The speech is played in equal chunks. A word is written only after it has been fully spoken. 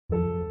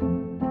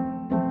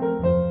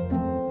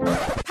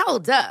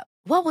Hold up.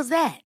 What was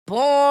that?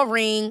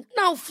 Boring.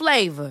 No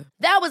flavor.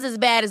 That was as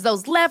bad as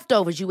those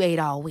leftovers you ate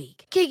all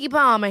week. Keke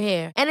Palmer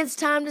here. And it's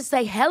time to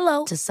say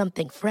hello to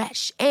something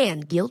fresh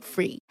and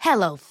guilt-free.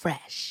 Hello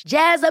Fresh.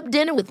 Jazz up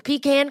dinner with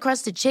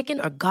pecan-crusted chicken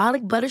or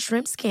garlic butter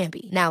shrimp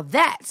scampi. Now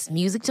that's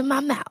music to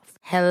my mouth.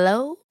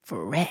 Hello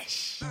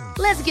Fresh.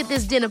 Let's get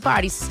this dinner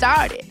party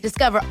started.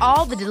 Discover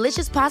all the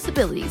delicious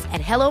possibilities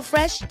at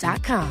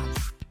hellofresh.com.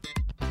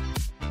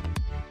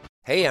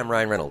 Hey, I'm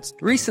Ryan Reynolds.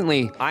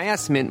 Recently, I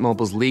asked Mint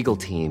Mobile's legal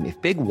team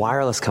if big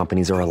wireless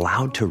companies are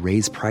allowed to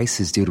raise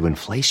prices due to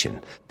inflation.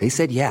 They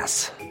said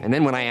yes. And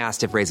then when I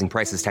asked if raising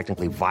prices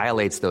technically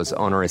violates those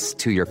onerous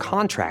two-year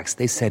contracts,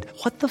 they said,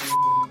 "What the f***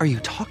 are you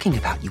talking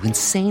about, you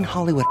insane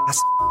Hollywood ass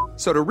f-?"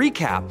 So to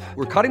recap,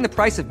 we're cutting the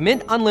price of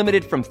Mint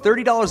Unlimited from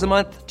 $30 a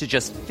month to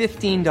just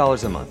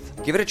 $15 a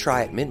month. Give it a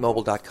try at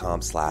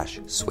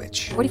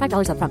mintmobile.com/switch.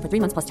 $45 up front for 3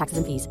 months plus taxes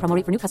and fees. Promo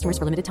rate for new customers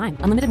for limited time.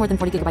 Unlimited more than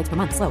 40 gigabytes per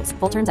month. Slows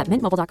full terms at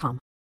mintmobile.com.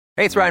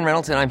 Hey, it's Ryan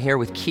Reynolds, and I'm here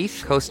with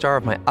Keith, co-star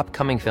of my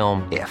upcoming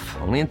film, If,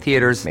 only in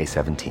theaters May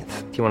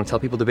 17th. Do you want to tell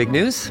people the big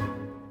news?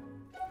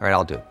 All right,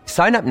 I'll do it.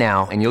 Sign up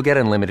now and you'll get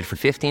unlimited for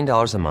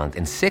 $15 a month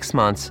and 6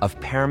 months of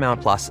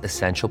Paramount Plus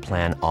Essential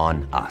Plan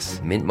on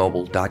us.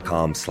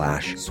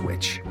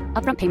 mintmobile.com/switch.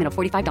 Upfront payment of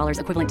 $45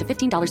 equivalent to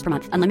 $15 per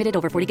month. Unlimited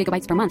over 40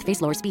 gigabytes per month.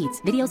 Face lower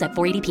speeds. Videos at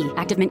 480p.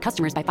 Active Mint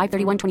customers by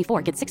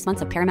 531.24 get 6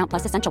 months of Paramount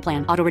Plus Essential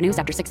Plan. Auto renews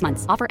after 6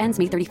 months. Offer ends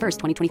May 31st,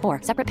 2024.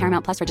 Separate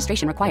Paramount Plus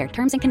registration required.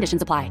 Terms and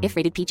conditions apply if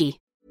rated PG.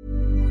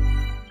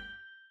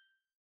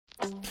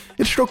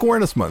 It's Stroke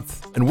Awareness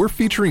Month, and we're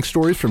featuring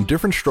stories from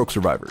different stroke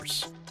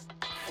survivors.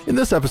 In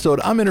this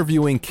episode, I'm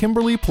interviewing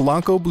Kimberly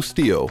Polanco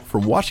Bustillo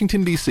from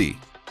Washington, D.C.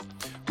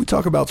 We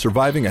talk about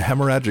surviving a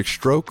hemorrhagic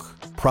stroke,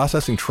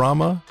 processing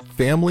trauma,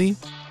 family,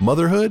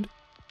 motherhood,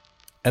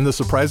 and the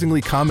surprisingly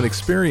common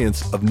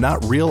experience of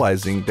not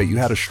realizing that you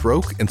had a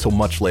stroke until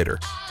much later.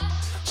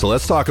 So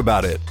let's talk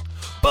about it.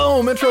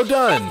 Boom, intro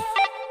done.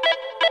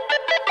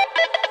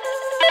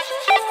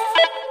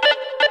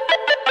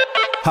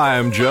 Hi,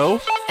 I'm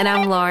Joe. And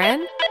I'm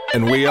Lauren.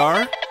 And we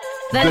are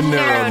the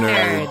Neuro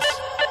Nerds.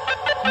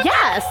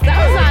 Yes,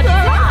 that was on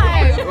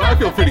time. Well, I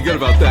feel pretty good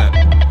about that.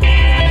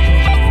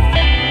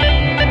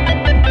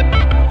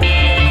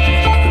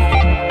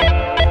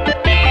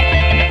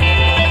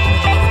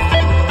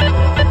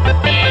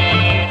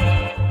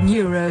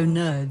 Neuro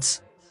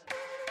Nerds.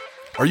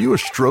 Are you a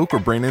stroke or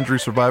brain injury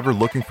survivor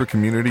looking for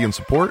community and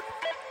support?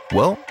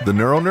 Well, the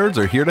Neuro Nerds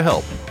are here to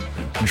help.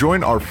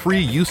 Join our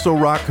free You So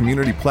Rock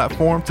community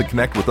platform to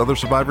connect with other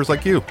survivors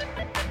like you.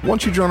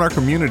 Once you join our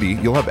community,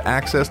 you'll have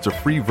access to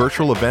free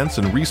virtual events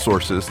and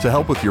resources to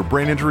help with your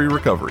brain injury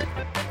recovery.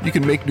 You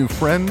can make new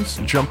friends,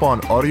 jump on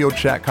audio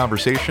chat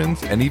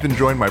conversations, and even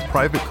join my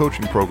private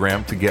coaching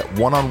program to get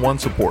one-on-one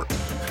support.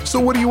 So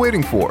what are you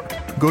waiting for?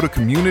 Go to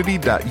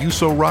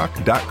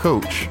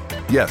community.usorock.coach.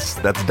 Yes,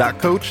 that's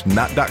 .coach,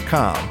 not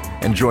 .com,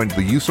 and join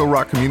the You So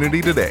Rock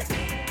community today.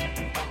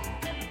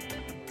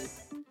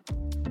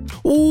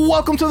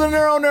 Welcome to the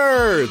Neuro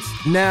Nerds!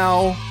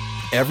 Now,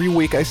 every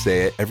week I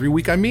say it, every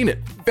week I mean it.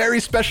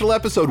 Very special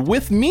episode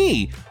with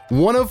me,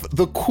 one of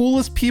the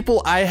coolest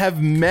people I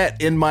have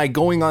met in my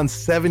going on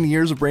 7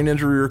 years of brain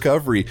injury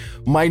recovery.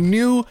 My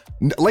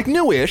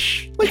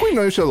newish, like we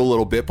know each other a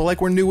little bit, but like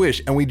we're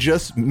newish, and we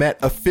just met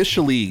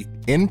officially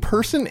in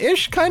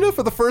person-ish, kind of,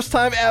 for the first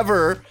time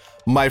ever.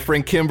 My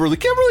friend Kimberly.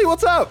 Kimberly,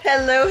 what's up?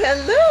 Hello.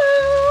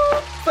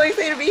 So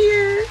excited to be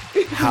here.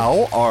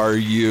 How are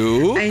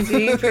you? I'm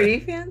doing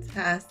pretty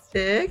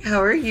fantastic. How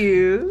are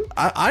you?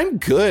 I'm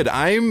good.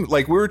 I'm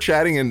like, we were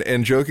chatting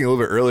and joking a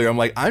little bit earlier. I'm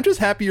like, I'm just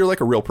happy you're like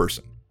a real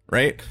person,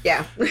 right?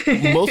 Yeah.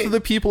 Most of the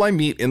people I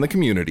meet in the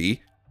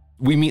community,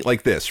 we meet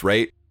like this,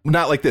 right?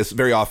 Not like this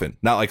very often,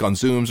 not like on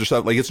Zooms or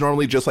stuff. Like it's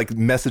normally just like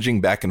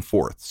messaging back and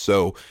forth.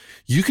 So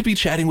you could be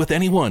chatting with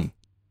anyone.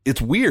 It's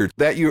weird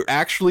that you're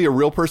actually a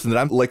real person, that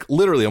I'm like,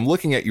 literally, I'm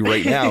looking at you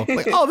right now.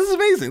 Like, oh, this is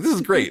amazing. This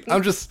is great.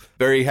 I'm just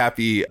very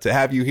happy to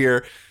have you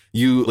here.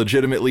 You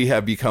legitimately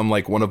have become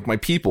like one of my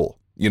people.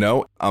 You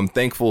know, I'm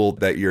thankful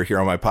that you're here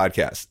on my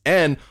podcast.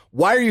 And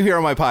why are you here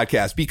on my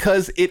podcast?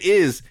 Because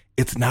it's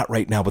not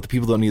right now, but the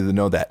people don't need to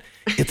know that.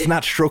 It's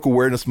not Stroke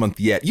Awareness Month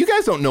yet. You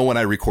guys don't know when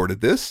I recorded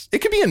this.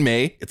 It could be in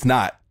May. It's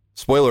not.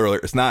 Spoiler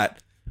alert, it's not.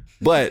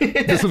 But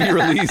this will be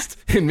released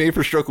in May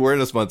for Stroke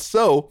Awareness Month.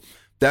 So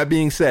that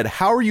being said,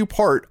 how are you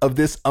part of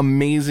this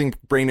amazing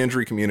brain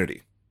injury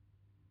community?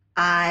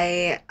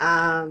 So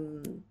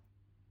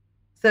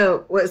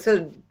what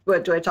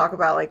do I talk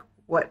about? Like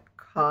what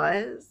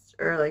caused,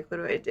 or like what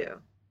do I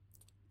do?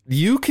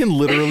 You can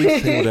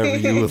literally say whatever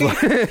you would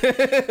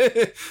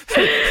like.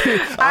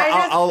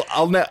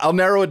 I'll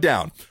narrow it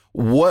down.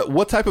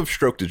 What type of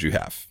stroke did you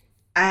have?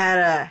 I had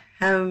a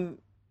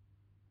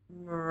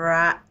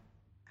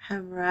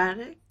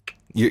hemorrhagic.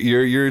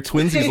 You're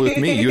twinsies with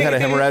me. You had a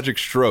hemorrhagic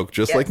stroke,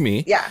 just like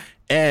me. Yeah.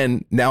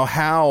 And now,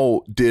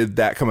 how did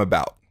that come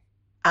about?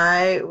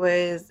 I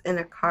was in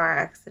a car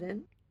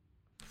accident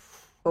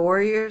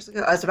 4 years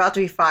ago. It's about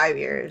to be 5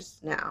 years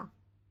now.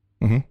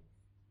 Mm-hmm.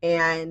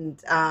 And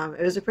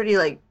it was a pretty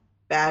like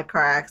bad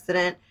car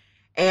accident.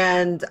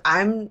 And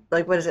I'm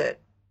like, what is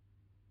it?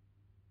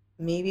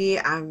 Maybe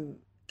I'm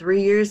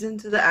 3 years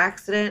into the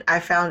accident. I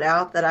found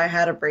out that I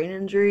had a brain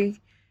injury.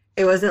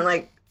 It wasn't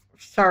like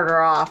started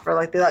off or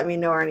like they let me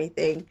know or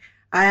anything.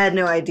 I had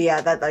no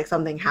idea that like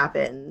something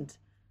happened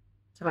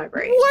to my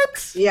brain.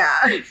 What? Yeah.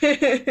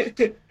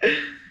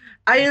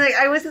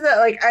 I was in that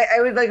like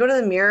I would like go to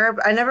the mirror,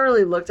 but I never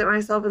really looked at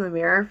myself in the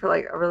mirror for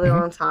like a really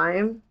long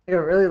time. Like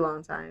a really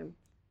long time.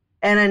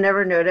 And I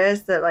never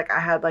noticed that like I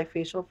had like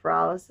facial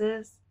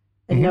paralysis.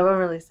 And no one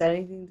really said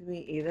anything to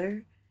me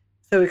either.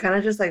 So we kind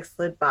of just like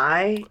slid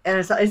by, and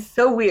it's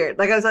so weird.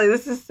 Like I was like,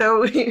 this is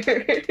so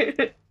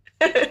weird.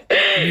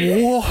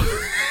 Whoa.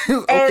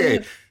 Okay.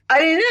 And I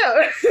didn't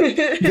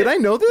know. Did I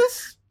know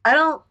this? I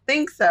don't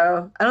think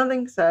so.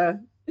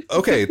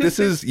 Okay, this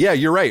is, yeah,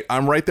 you're right.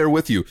 I'm right there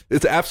with you.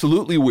 It's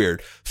absolutely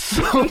weird.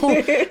 So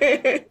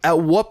at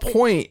what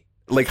point,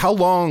 like how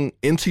long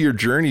into your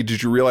journey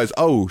did you realize,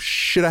 oh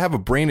shit, I have a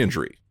brain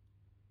injury?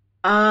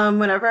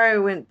 Whenever I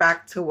went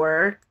back to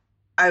work,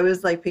 I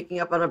was like picking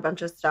up on a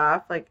bunch of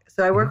stuff. Like,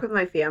 so I work with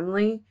my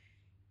family,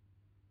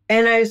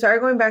 and I started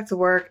going back to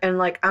work, and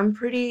like, I'm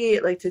pretty,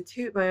 like, to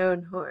toot my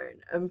own horn,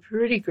 I'm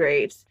pretty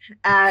great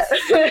at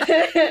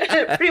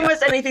pretty much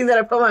anything that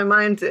I put my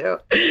mind to.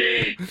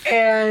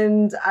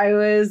 And I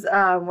was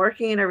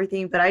working and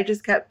everything, but I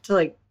just kept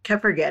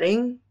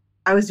forgetting.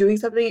 I was doing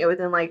something, and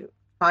within like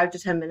 5 to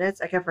 10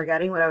 minutes, I kept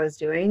forgetting what I was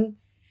doing.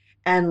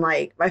 And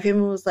like my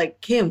family was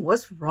like, Kim,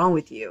 what's wrong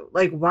with you?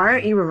 Like, why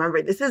aren't you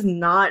remembering? This is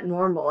not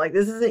normal. Like,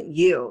 this isn't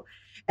you.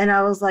 And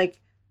I was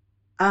like,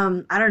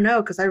 I don't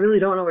know, because I really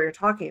don't know what you're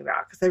talking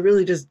about. Because I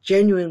really just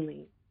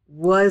genuinely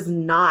was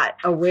not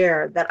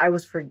aware that I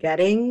was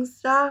forgetting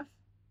stuff.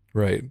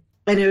 Right.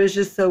 And it was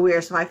just so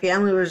weird. So my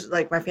family was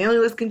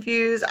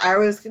confused. I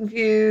was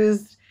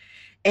confused.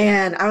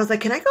 And I was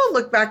like, can I go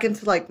look back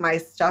into like my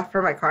stuff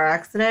for my car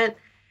accident?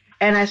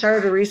 And I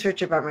started to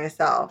research it by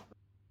myself.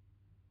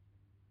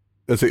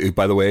 That's it.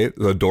 By the way,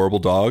 the adorable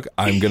dog.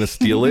 I'm gonna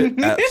steal it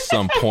at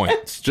some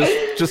point.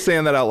 Just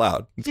saying that out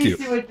loud. It's cute.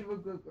 You're a good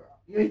girl.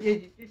 You're a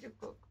good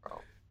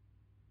girl.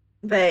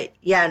 But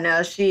yeah,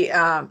 no,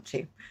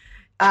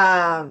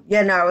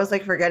 I was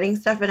like forgetting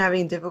stuff and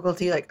having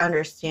difficulty like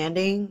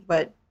understanding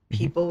what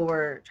people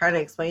were trying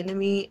to explain to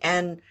me.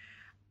 And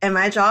in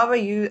my job,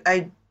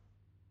 I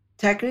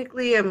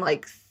technically am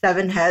like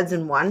 7 heads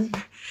in one.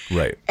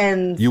 Right.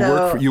 And you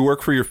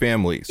work for your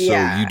family,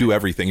 so you do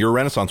everything. You're a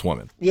Renaissance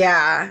woman.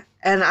 Yeah.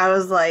 And I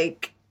was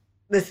like,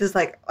 this is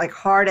like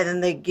hard. And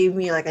then they gave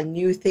me like a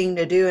new thing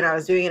to do, and I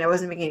was doing it. It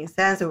wasn't making any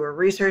sense. And we were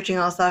researching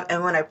all stuff.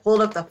 And when I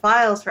pulled up the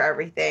files for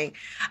everything,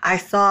 I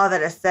saw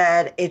that it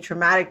said a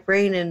traumatic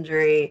brain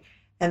injury.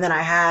 And then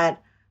I had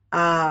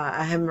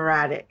a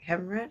hemorrhagic.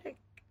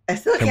 I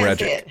still can't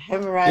say it.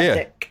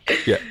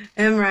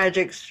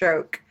 Hemorrhagic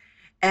stroke.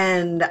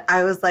 And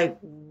I was like,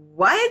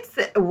 what?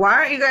 Why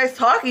aren't you guys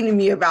talking to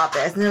me about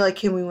this? And they're like,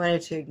 Kim, we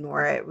wanted to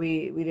ignore it.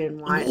 We didn't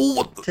want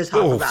to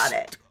talk about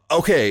it.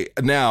 Okay,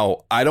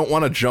 now, I don't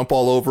want to jump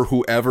all over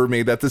whoever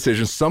made that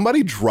decision.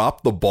 Somebody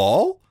dropped the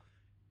ball,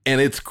 and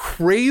it's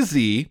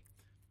crazy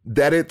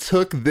that it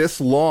took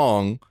this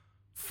long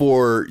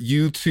for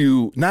you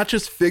to not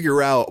just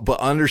figure out,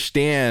 but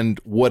understand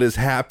what is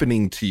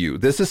happening to you.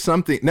 This is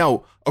something...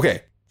 Now,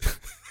 okay,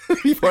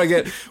 before I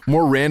get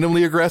more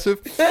randomly aggressive,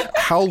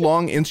 how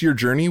long into your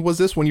journey was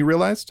this when you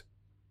realized?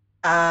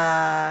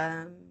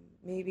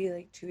 Maybe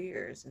like 2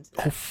 years into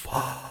that. Oh,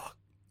 fuck.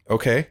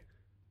 Okay.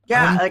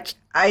 Yeah,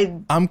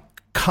 I'm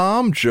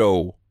calm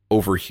Joe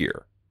over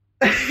here.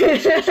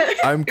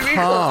 I'm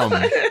calm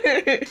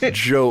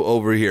Joe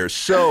over here.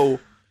 So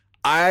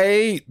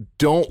I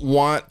don't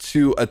want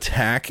to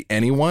attack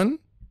anyone,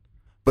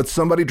 but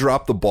somebody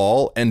dropped the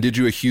ball and did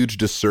you a huge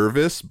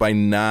disservice by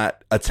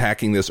not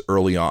attacking this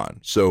early on.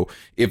 So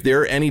if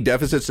there are any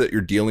deficits that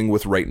you're dealing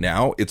with right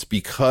now, it's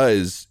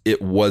because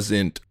it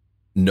wasn't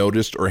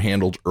noticed or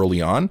handled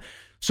early on.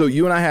 So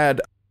you and I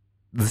had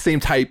the same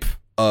type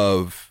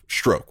of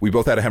stroke. We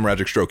both had a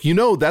hemorrhagic stroke. You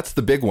know, that's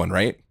the big one,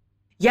 right?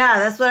 Yeah,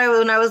 that's what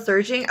when I was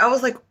searching, I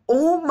was like,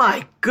 oh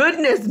my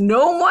goodness,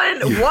 why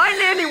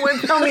didn't anyone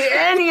tell me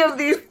any of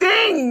these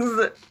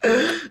things?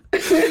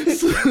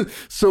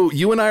 So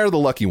you and I are the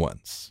lucky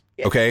ones,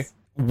 yes. Okay?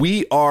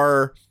 We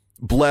are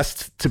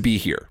blessed to be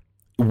here.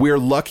 We're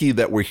lucky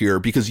that we're here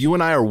because you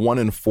and I are 1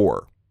 in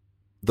 4.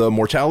 The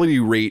mortality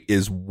rate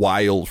is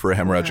wild for a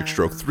hemorrhagic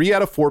stroke. 3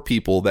 out of 4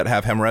 people that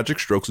have hemorrhagic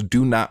strokes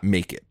do not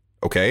make it,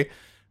 okay?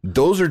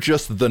 Those are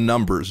just the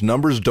numbers.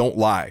 Numbers don't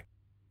lie.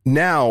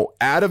 Now,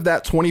 out of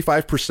that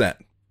 25%,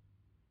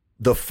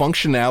 the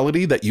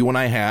functionality that you and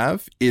I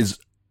have is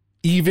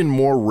even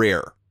more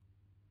rare.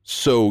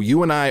 So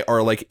you and I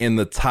are like in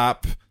the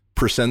top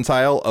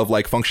percentile of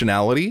like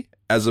functionality,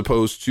 as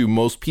opposed to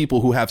most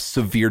people who have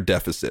severe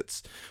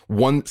deficits.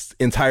 One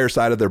entire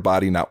side of their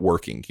body not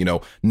working,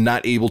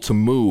 not able to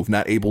move,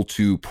 not able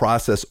to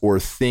process or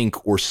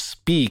think or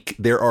speak.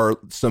 There are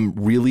some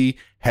really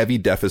heavy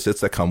deficits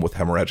that come with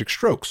hemorrhagic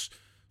strokes.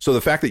 So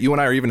the fact that you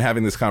and I are even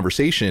having this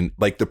conversation,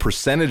 like the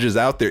percentages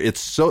out there,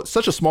 it's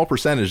such a small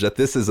percentage that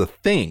this is a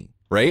thing,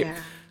 right? Yeah.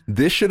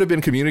 this should have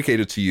been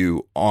communicated to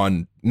you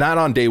not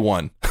on day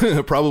one,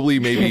 probably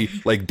maybe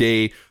like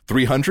day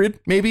 300,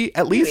 maybe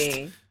at least.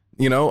 Maybe.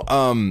 You know,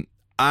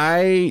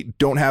 I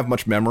don't have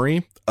much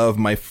memory of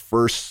my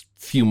first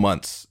few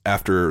months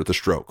after the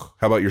stroke.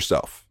 How about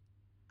yourself?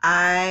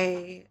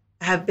 I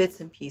have bits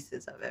and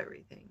pieces of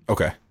everything.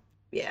 Okay.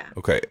 Yeah.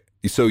 Okay.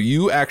 So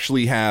you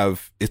actually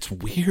have, it's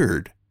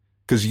weird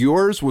because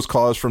yours was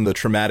caused from the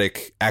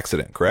traumatic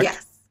accident, correct?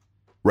 Yes.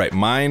 Right.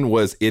 Mine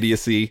was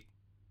idiocy.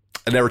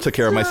 I never took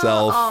care of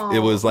myself. It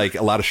was like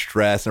a lot of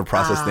stress and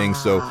process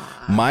things. So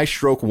my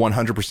stroke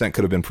 100%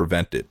 could have been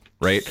prevented.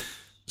 Right.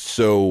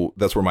 So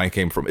that's where mine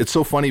came from. It's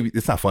so funny.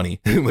 It's not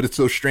funny, but it's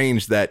so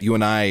strange that you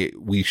and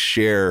we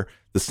share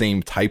the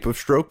same type of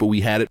stroke, but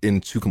we had it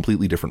in two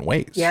completely different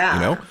ways. Yeah, you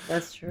know,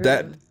 that's true.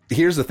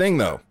 Here's the thing,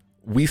 though.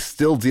 We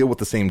still deal with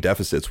the same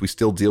deficits. We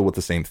still deal with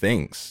the same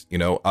things. You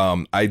know,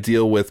 I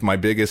deal with my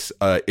biggest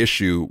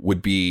issue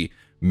would be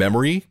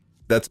memory.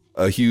 That's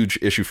a huge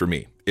issue for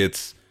me.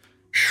 It's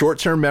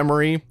short-term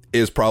memory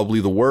is probably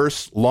the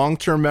worst.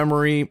 Long-term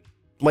memory,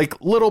 like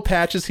little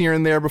patches here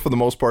and there, but for the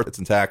most part, it's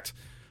intact.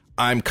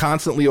 I'm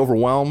constantly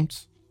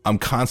overwhelmed. I'm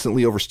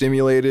constantly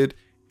overstimulated,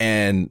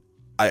 and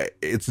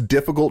it's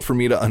difficult for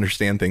me to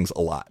understand things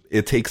a lot.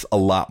 It takes a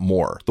lot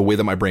more. The way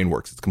that my brain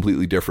works, it's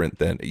completely different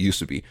than it used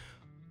to be.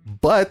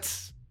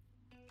 But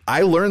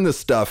I learned this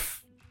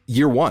stuff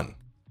year one.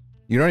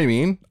 You know what I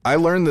mean? I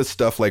learned this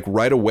stuff like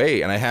right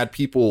away, and I had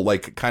people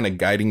like kind of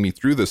guiding me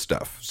through this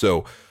stuff.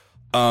 So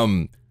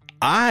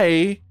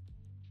I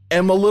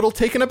am a little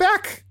taken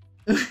aback.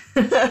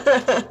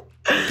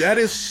 That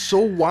is so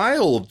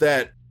wild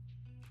that,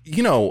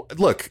 you know,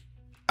 look,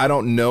 I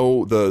don't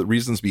know the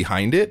reasons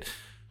behind it,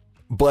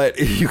 but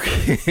you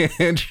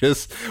can't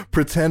just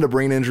pretend a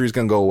brain injury is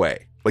going to go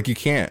away. Like you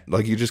can't,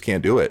 like you just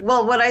can't do it.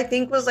 Well, what I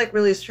think was like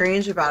really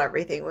strange about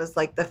everything was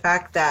like the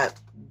fact that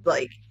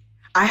like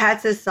I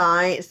had to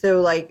sign.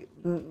 So like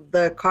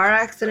the car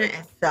accident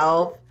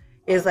itself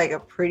is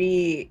like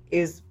pretty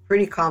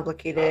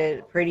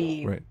complicated,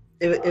 right.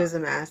 It was a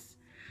mess.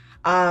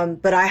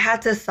 But I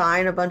had to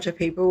sign a bunch of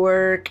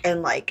paperwork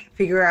and like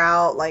figure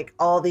out like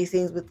all these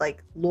things with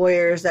like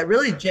lawyers that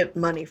really gypped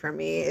money from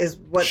me is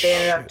what they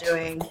ended up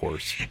doing. Of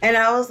course. And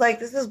I was like,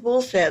 this is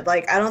bullshit.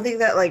 Like, I don't think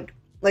that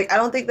I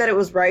don't think that it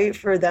was right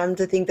for them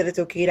to think that it's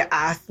okay to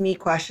ask me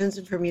questions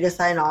and for me to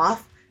sign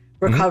off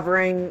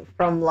recovering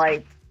from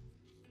like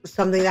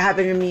something that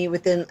happened to me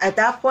within, at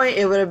that point,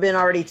 it would have been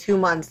already 2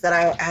 months that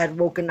I had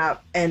woken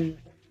up and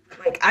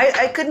like,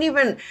 I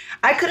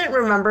couldn't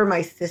remember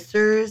my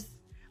sisters.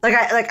 Like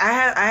I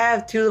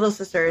have two little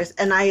sisters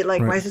and I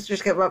like my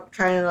sisters kept up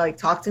trying to like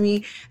talk to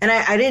me and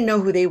I didn't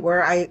know who they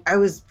were. I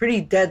was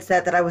pretty dead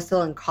set that I was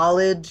still in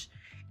college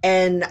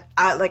and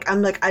I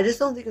just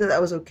don't think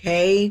that was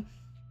okay.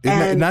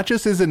 And not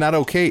just is it not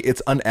okay,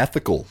 it's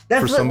unethical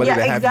for somebody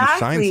to have you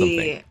sign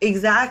something.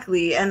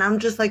 Exactly. And I'm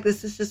just like,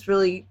 this is just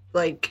really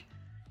like,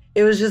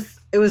 it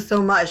was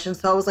so much. And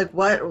so I was like,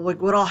 what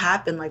all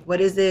happened? Like, what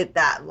is it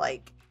that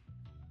like,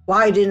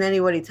 why didn't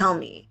anybody tell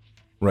me?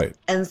 Right.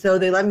 And so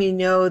they let me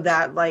know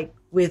that like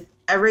with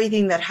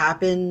everything that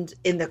happened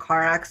in the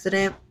car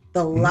accident,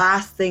 the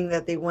last thing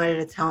that they wanted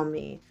to tell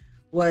me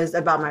was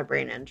about my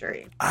brain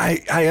injury.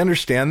 I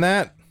understand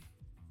that.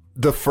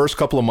 The first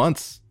couple of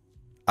months.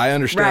 I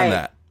understand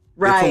that.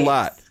 Right. It's a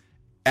lot.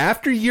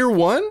 After year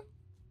one,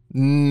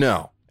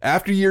 no.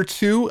 After year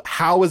two,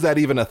 how is that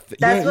even a thing?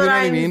 That's what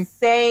I I'm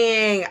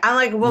saying. I'm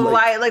like, well,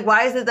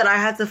 why is it that I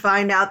had to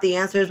find out the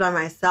answers by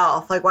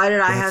myself? Like, why did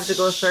I have to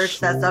go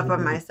search that stuff by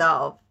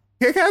myself?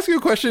 Can I ask you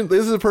a question?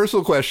 This is a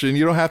personal question.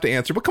 You don't have to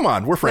answer, but come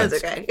on, we're friends.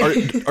 That's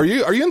okay. Are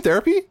you in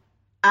therapy?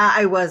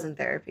 I was in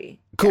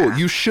therapy. Cool. Yeah.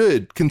 You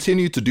should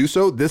continue to do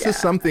so. This is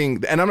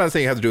something, and I'm not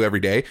saying you have to do it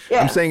every day.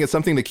 Yeah. I'm saying it's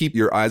something to keep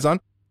your eyes on.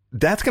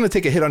 That's going to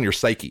take a hit on your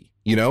psyche,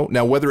 you know?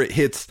 Now, whether it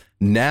hits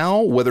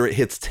now, whether it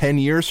hits 10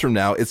 years from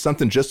now, it's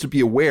something just to be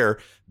aware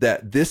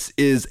that this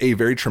is a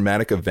very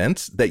traumatic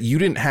event that you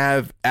didn't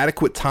have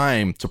adequate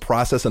time to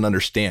process and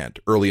understand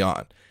early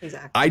on.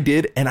 Exactly. I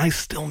did, and I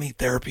still need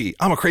therapy.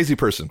 I'm a crazy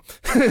person,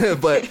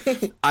 but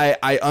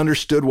I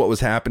understood what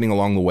was happening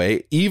along the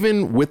way.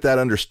 Even with that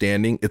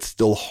understanding, it's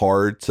still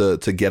hard to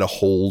get a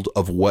hold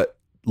of what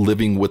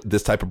living with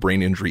this type of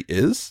brain injury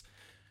is.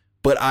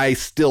 But I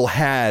still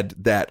had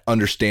that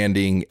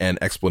understanding and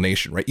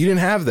explanation, right? You didn't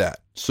have that.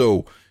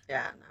 So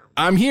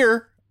I'm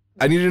here.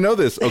 I need to know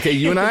this. Okay,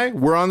 you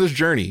and we're on this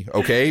journey.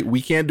 Okay,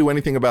 we can't do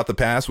anything about the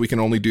past. We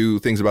can only do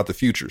things about the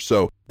future.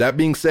 So that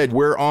being said,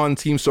 we're on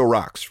Team So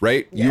Rocks,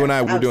 right? Yes, you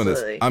and we're doing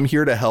this. I'm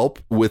here to help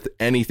with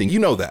anything. You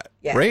know that,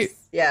 right?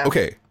 Yeah.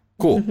 Okay,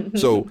 cool.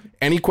 So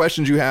any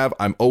questions you have,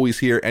 I'm always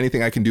here.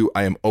 Anything I can do,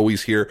 I am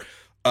always here.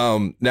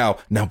 Now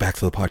back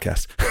to the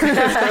podcast.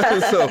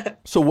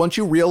 So once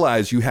you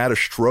realize you had a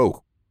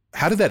stroke,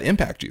 how did that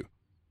impact you?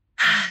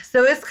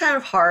 So it's kind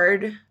of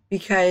hard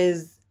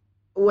because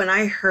when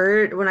I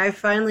read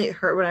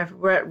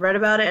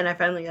about it and I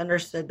finally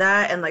understood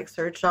that and like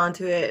searched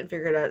onto it and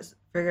figured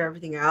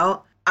everything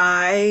out,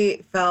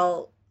 I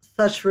felt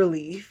such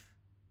relief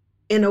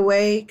in a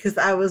way because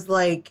I was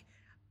like,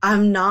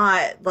 I'm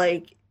not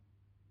like,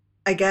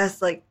 I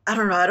guess like, I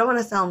don't know, I don't want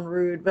to sound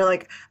rude, but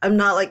like I'm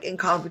not like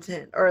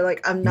incompetent or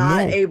like I'm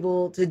not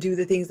able to do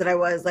the things that I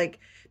was like,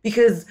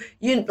 because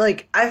you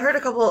like I've heard a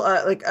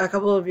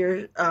couple of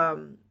your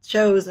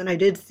shows, and I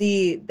did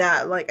see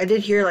that, like I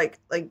did hear like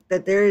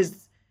that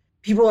there's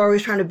people are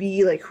always trying to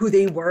be like who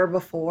they were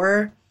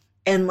before,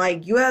 and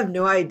like you have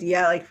no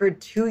idea, like for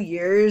 2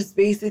 years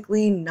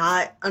basically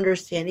not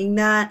understanding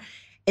that,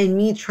 and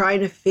me trying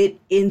to fit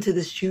into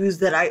the shoes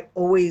that I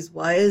always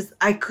was,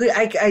 I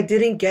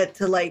didn't get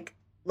to like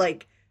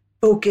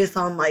focus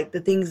on like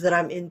the things that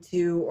I'm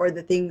into or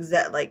the things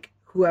that like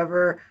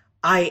whoever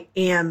I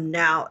am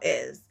now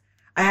is.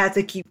 I had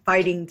to keep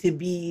fighting to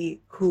be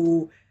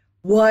who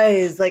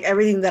was like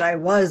everything that I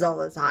was all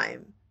the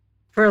time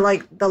for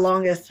like the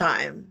longest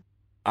time.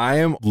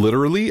 I'm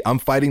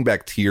fighting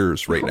back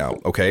tears right now.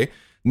 Okay.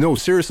 No,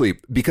 seriously,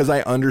 because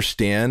I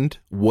understand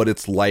what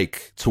it's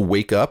like to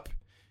wake up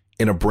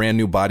in a brand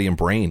new body and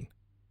brain.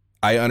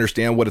 I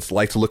understand what it's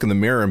like to look in the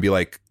mirror and be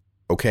like,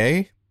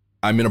 okay,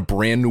 I'm in a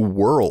brand new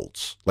world.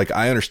 Like,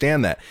 I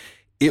understand that.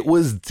 It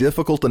was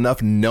difficult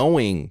enough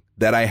knowing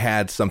that I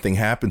had something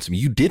happen to me.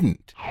 You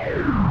didn't.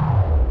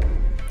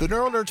 The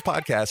Neuro Nerds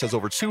podcast has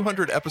over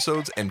 200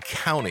 episodes and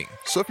counting.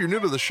 So if you're new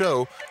to the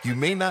show, you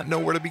may not know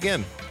where to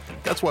begin.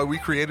 That's why we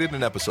created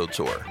an episode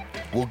tour.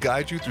 We'll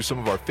guide you through some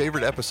of our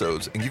favorite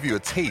episodes and give you a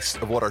taste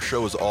of what our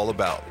show is all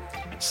about.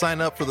 Sign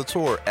up for the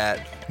tour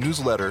at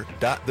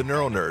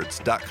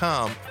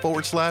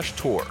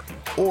newsletter.theneuronerds.com/tour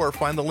or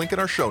find the link in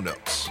our show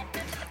notes.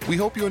 We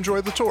hope you enjoy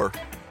the tour.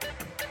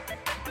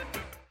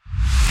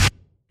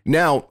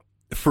 Now,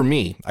 for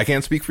me, I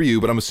can't speak for you,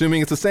 but I'm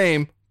assuming it's the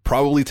same,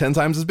 probably 10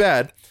 times as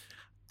bad.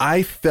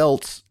 I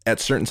felt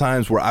at certain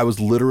times where I was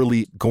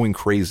literally going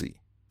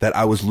crazy, that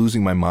I was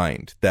losing my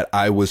mind, that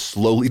I was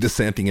slowly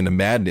descending into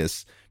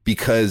madness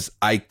because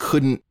I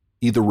couldn't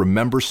either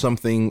remember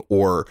something,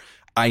 or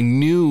I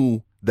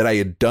knew that I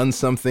had done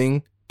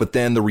something, but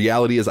then the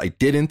reality is I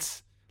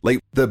didn't.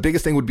 Like, the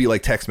biggest thing would be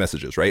like text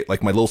messages, right?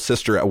 Like, my little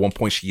sister at one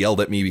point, she yelled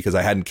at me because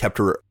I hadn't kept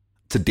her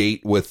to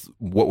date with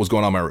what was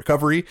going on in my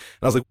recovery. And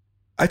I was like,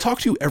 I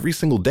talk to you every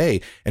single day.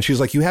 And she was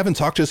like, you haven't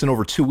talked to us in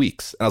over 2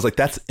 weeks. And I was like,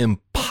 that's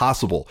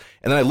impossible.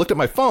 And then I looked at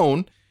my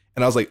phone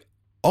and I was like,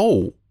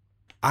 oh,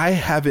 I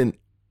haven't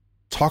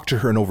talked to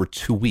her in over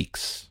 2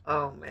 weeks.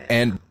 Oh, man.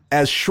 And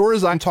as sure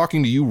as I'm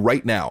talking to you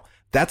right now,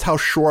 that's how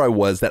sure I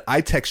was that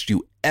I text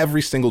you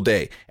every single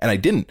day. And I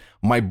didn't.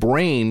 My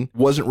brain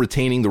wasn't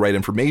retaining the right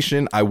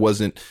information. I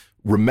wasn't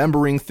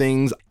remembering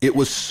things. It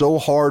was so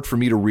hard for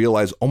me to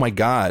realize, oh my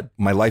God,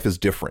 my life is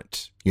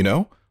different. You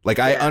know, like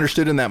I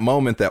understood in that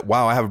moment that,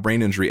 wow, I have a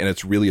brain injury and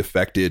it's really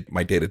affected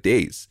my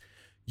day-to-days.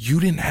 You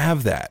didn't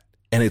have that.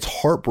 And it's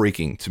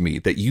heartbreaking to me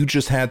that you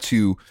just had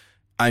to,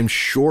 I'm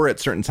sure at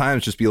certain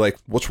times, just be like,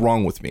 what's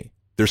wrong with me?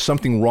 There's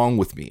something wrong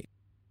with me.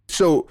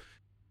 So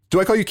do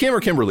I call you Kim or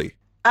Kimberly?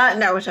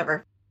 No,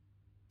 whichever.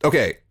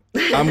 Okay.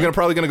 I'm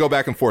probably going to go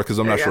back and forth because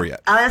I'm not sure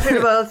yet. I'll answer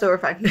to both, so we're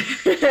fine.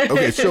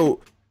 Okay,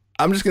 so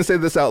I'm just going to say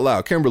this out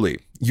loud. Kimberly,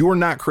 you are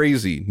not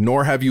crazy,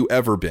 nor have you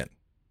ever been.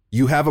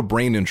 You have a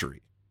brain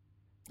injury,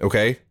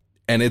 okay?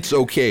 And it's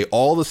okay.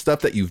 All the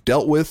stuff that you've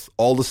dealt with,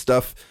 all the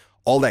stuff,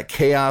 all that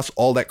chaos,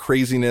 all that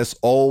craziness,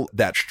 all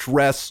that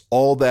stress,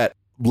 all that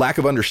lack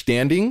of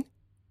understanding,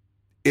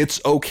 it's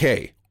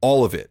okay.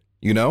 All of it.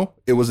 You know,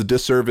 it was a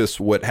disservice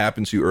what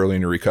happened to you early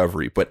in your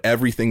recovery, but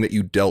everything that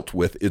you dealt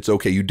with, it's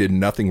okay. You did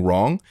nothing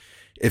wrong.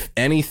 If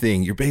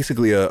anything, you're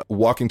basically a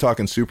walking,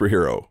 talking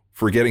superhero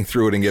for getting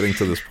through it and getting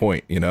to this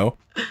point, you know?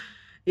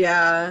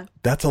 Yeah.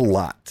 That's a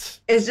lot.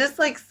 It's just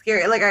like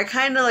scary. Like, I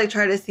kind of like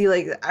try to see,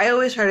 like, I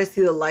always try to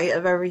see the light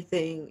of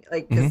everything.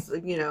 Like, because,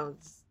 you know,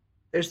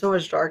 there's so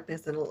much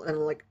darkness and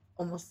like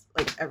almost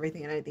like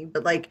everything and anything.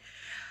 But like,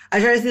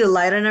 I try to see the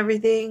light on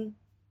everything.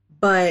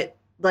 But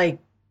like,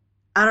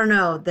 I don't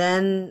know.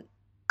 Then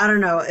I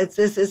don't know. It's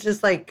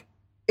just like,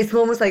 it's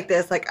moments like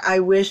this. Like, I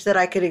wish that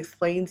I could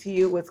explain to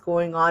you what's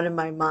going on in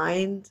my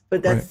mind,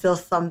 but that's still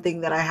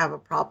something that I have a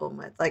problem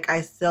with. Like, I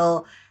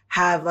still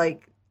have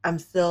like, I'm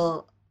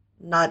still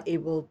not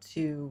able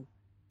to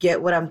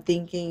get what I'm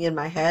thinking in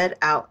my head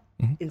out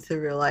into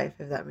real life,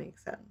 if that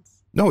makes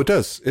sense. No, it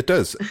does. It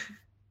does.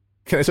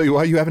 Can I tell you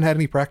why you haven't had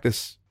any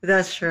practice?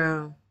 That's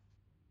true.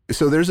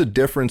 So there's a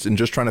difference in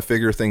just trying to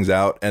figure things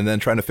out and then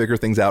trying to figure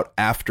things out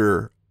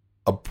after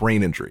a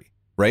brain injury,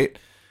 right?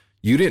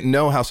 You didn't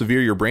know how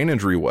severe your brain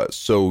injury was.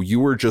 So you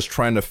were just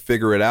trying to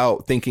figure it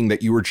out, thinking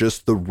that you were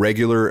just the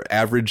regular,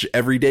 average,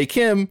 everyday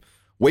Kim,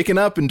 waking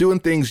up and doing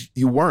things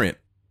you weren't.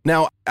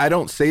 Now, I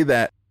don't say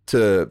that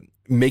to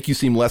make you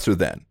seem lesser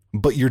than,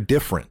 but you're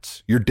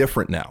different. You're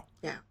different now.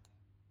 Yeah.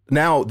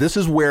 Now, this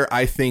is where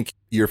I think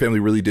your family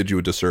really did you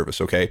a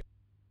disservice, okay?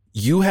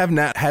 You have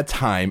not had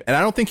time, and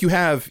I don't think you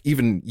have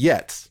even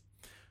yet.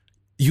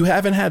 You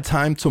haven't had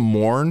time to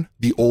mourn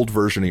the old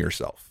version of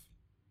yourself.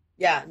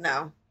 Yeah,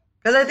 no.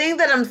 Because I think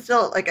that I'm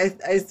still, like,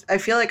 I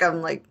feel like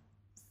I'm, like,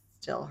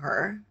 still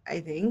her,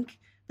 I think.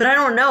 But I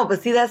don't know.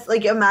 But see, that's,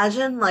 like,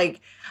 imagine, like,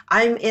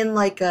 I'm in,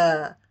 like,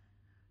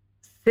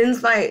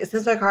 since my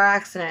car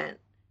accident,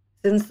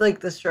 since like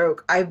the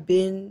stroke, I've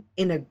been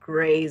in a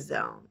gray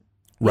zone.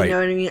 You know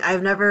what I mean?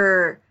 I've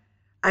never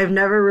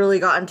really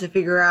gotten to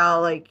figure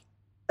out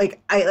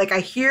I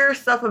hear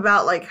stuff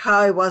about like how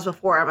I was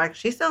before. I'm like,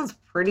 she sounds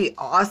pretty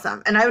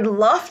awesome. And I would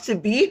love to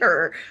be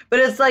her. But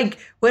it's like,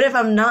 what if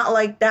I'm not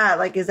like that?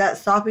 Like, is that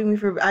stopping me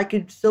from, I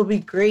could still be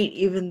great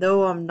even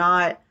though I'm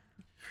not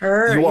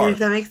her? You are. Does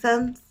that make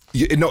sense?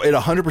 No, it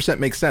 100%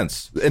 makes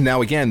sense. And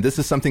now, again, this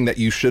is something that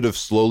you should have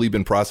slowly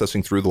been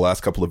processing through the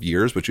last couple of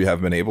years, but you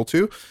haven't been able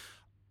to.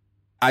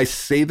 I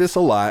say this a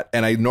lot,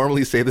 and I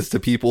normally say this to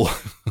people.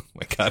 Oh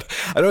my God.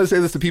 I don't say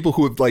this to people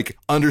who have like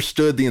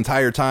understood the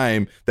entire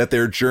time that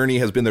their journey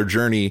has been their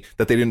journey,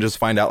 that they didn't just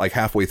find out like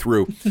halfway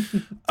through.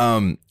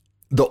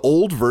 The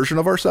old version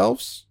of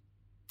ourselves,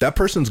 that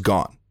person's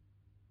gone.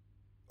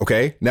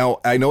 Okay.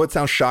 Now, I know it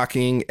sounds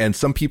shocking, and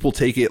some people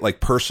take it like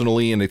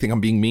personally and they think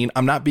I'm being mean.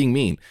 I'm not being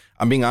mean.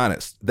 I'm being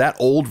honest. That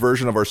old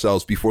version of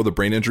ourselves before the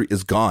brain injury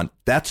is gone.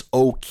 That's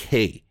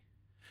okay.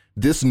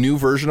 This new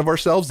version of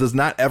ourselves does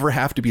not ever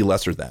have to be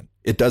lesser than.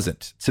 It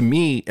doesn't. To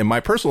me, in my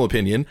personal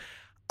opinion,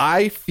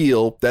 I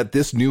feel that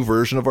this new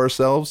version of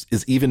ourselves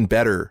is even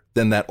better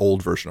than that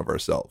old version of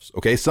ourselves.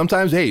 Okay.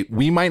 Sometimes, hey,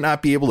 we might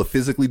not be able to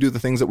physically do the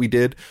things that we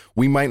did.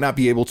 We might not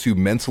be able to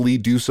mentally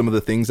do some of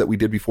the things that we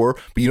did before.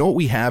 But you know what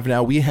we have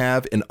now? We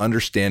have an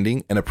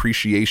understanding and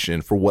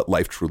appreciation for what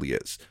life truly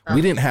is.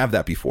 We didn't have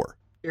that before.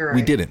 You're right.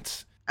 We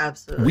didn't.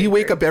 Absolutely. We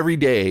wake up every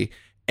day,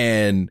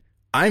 and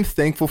I'm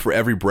thankful for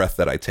every breath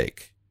that I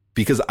take.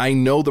 Because I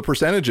know the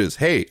percentages.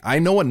 Hey, I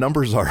know what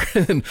numbers are,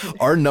 and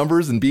our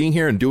numbers and being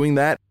here and doing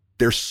that,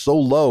 they're so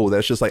low that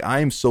it's just like,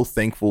 I am so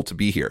thankful to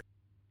be here.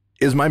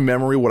 Is my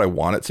memory what I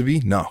want it to be?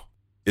 No,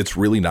 it's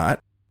really not.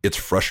 It's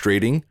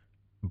frustrating,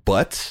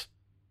 but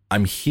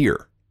I'm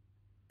here.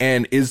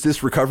 And is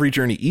this recovery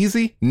journey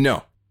easy?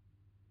 No.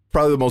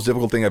 Probably the most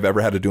difficult thing I've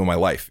ever had to do in my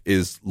life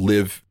is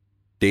live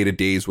day to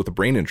days with a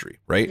brain injury,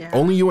 right? Yeah.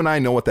 Only you and I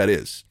know what that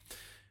is.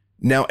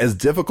 Now, as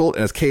difficult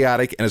and as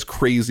chaotic and as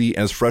crazy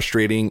and as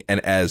frustrating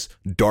and as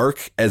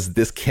dark as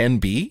this can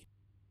be,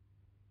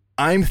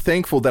 I'm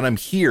thankful that I'm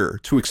here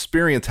to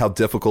experience how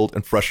difficult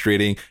and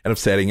frustrating and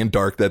upsetting and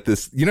dark that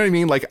this, you know what I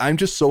mean? Like, I'm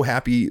just so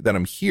happy that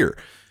I'm here.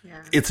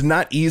 Yeah. It's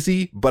not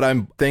easy, but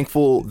I'm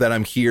thankful that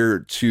I'm here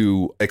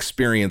to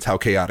experience how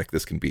chaotic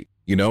this can be,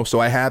 you know? So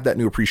I have that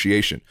new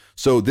appreciation.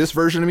 So this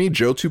version of me,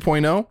 Joe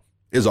 2.0,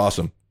 is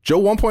awesome.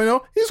 Joe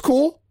 1.0, he's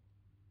cool.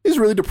 He's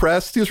really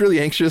depressed. He was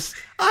really anxious.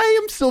 I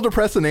am still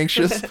depressed and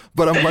anxious,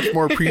 but I'm much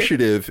more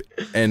appreciative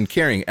and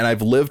caring. And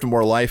I've lived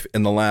more life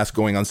in the last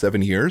going on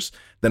 7 years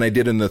than I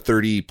did in the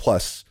 30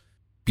 plus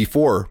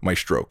before my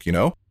stroke, you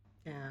know?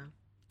 Yeah.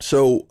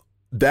 So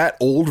that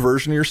old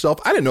version of yourself,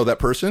 I didn't know that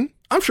person.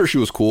 I'm sure she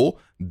was cool.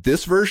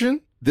 This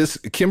version, this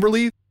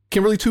Kimberly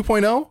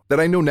 2.0 that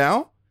I know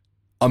now,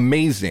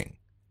 amazing,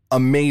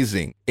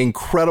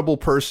 incredible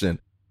person,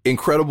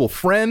 incredible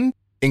friend,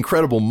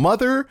 incredible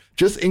mother,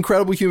 just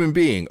incredible human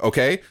being.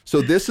 Okay.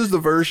 So this is the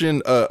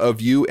version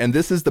of you, and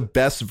this is the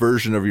best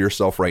version of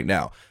yourself right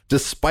now,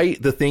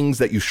 despite the things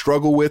that you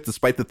struggle with,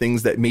 despite the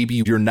things that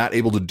maybe you're not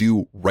able to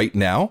do right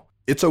now.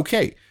 It's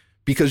okay,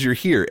 because you're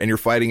here and you're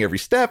fighting every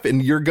step,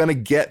 and you're going to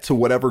get to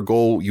whatever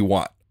goal you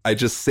want. I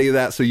just say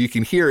that so you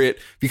can hear it,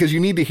 because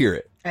you need to hear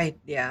it. I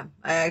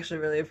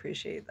actually really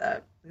appreciate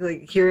that.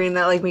 Like hearing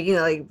that, like making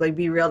it like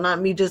be real, not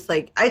me just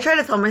like, I try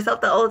to tell myself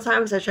that all the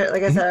time. Cause I try,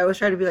 like I said, I always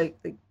try to be like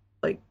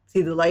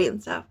see the light and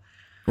stuff.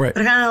 Right.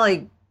 But I kind of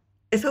like,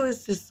 it's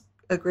always just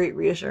a great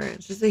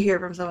reassurance just to hear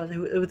from someone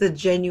who with a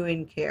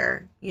genuine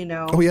care, you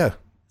know? Oh yeah.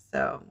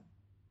 So.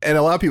 And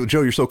a lot of people,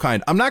 Joe, you're so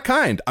kind. I'm not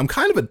kind. I'm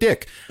kind of a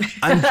dick.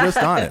 I'm just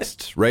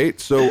honest. Right.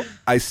 So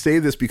I say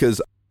this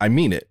because I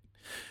mean it.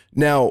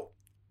 Now,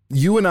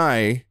 you and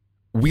I,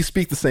 we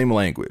speak the same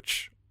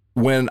language.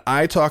 When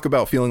I talk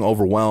about feeling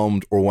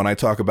overwhelmed, or when I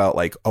talk about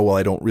like, oh, well,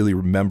 I don't really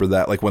remember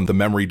that. Like when the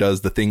memory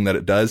does the thing that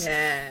it does,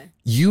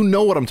 you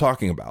know what I'm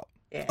talking about.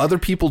 Yeah. Other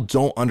people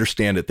don't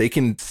understand it. They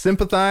can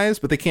sympathize,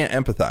 but they can't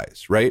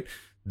empathize, right?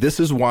 This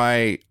is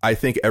why I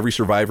think every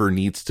survivor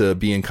needs to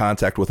be in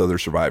contact with other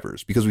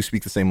survivors, because we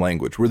speak the same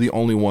language. We're the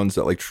only ones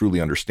that like truly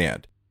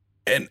understand.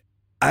 And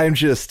I'm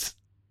just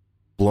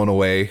blown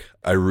away.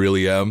 I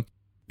really am.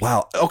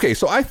 Wow. Okay.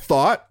 So I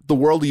thought the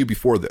world of you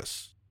before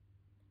this.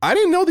 I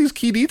didn't know these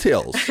key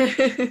details.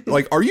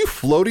 Like, are you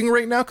floating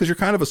right now? Because you're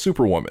kind of a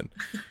superwoman.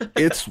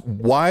 It's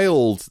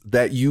wild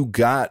that you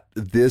got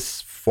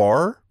this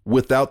far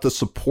without the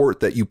support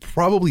that you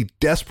probably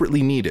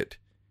desperately needed.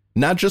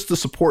 Not just the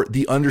support,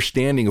 the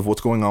understanding of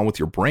what's going on with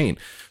your brain.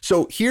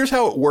 So here's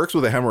how it works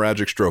with a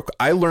hemorrhagic stroke.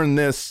 I learned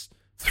this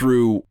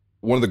through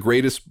one of the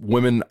greatest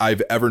women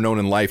I've ever known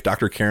in life,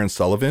 Dr. Karen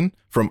Sullivan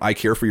from I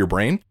Care for Your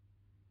Brain.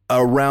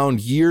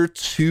 Around year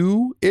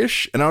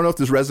 2-ish, and I don't know if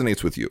this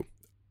resonates with you.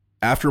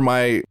 After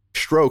my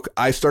stroke,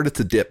 I started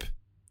to dip.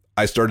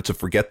 I started to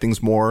forget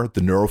things more. The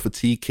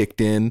neurofatigue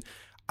kicked in.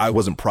 I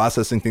wasn't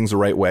processing things the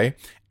right way.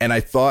 And I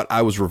thought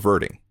I was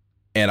reverting,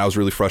 and I was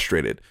really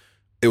frustrated.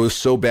 It was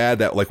so bad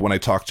that like when I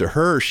talked to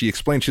her, she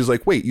explained, she's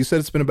like, wait, you said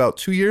it's been about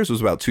 2 years? It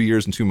was about 2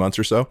 years and 2 months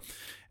or so.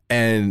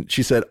 And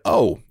she said,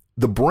 oh,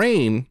 the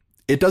brain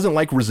it doesn't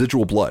like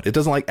residual blood. It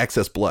doesn't like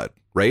excess blood,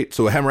 right?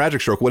 So a hemorrhagic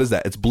stroke, what is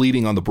that? It's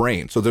bleeding on the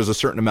brain. So there's a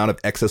certain amount of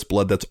excess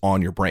blood that's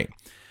on your brain.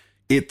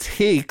 It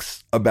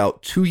takes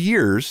about 2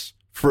 years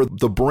for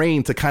the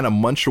brain to kind of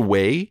munch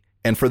away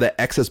and for that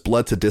excess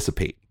blood to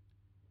dissipate.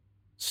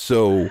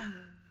 So,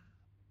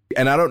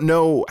 and I don't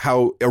know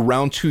how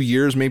around 2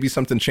 years, maybe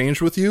something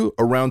changed with you.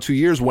 Around 2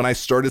 years, when I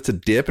started to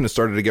dip and it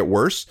started to get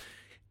worse,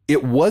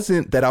 it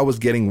wasn't that I was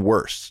getting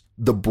worse.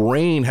 The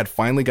brain had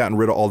finally gotten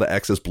rid of all the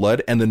excess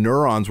blood and the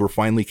neurons were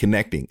finally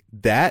connecting.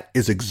 That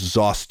is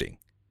exhausting.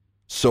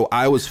 So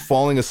I was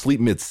falling asleep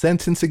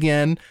mid-sentence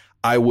again.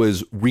 I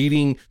was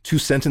reading 2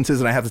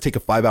 sentences and I had to take a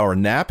 5-hour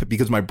nap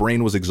because my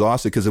brain was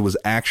exhausted because it was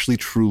actually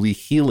truly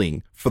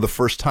healing for the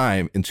first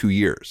time in 2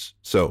 years.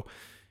 So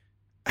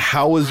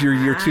how was your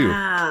year 2?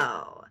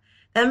 Wow.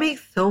 That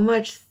makes so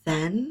much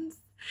sense.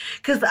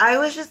 Because I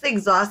was just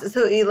exhausted.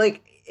 So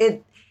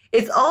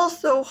it's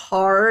also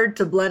hard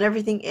to blend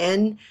everything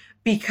in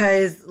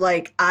because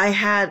like I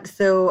had,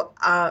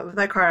 with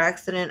my car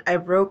accident, I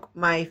broke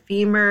my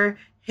femur,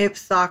 hip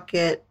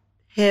socket,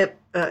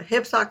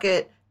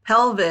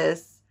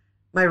 pelvis,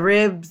 my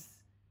ribs,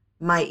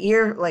 my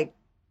ear,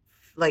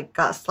 like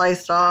got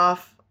sliced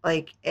off,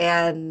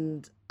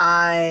 and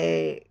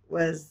I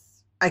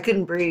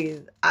couldn't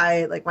breathe.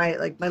 My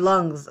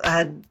lungs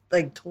had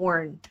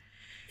torn.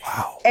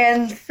 Wow.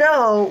 And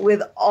so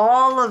with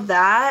all of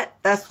that,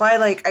 that's why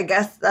I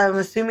guess I'm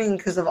assuming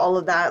because of all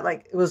of that,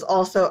 it was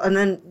also, and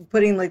then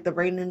putting the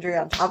brain injury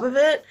on top of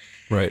it.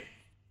 Right.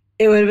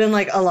 It would have been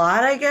a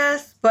lot, I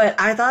guess. But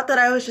I thought that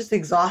I was just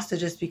exhausted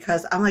just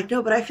because I'm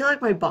no, but I feel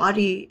like my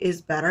body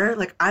is better.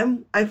 I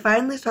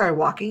finally started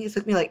walking. It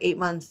took me 8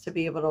 months to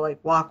be able to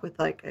walk with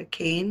a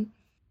cane.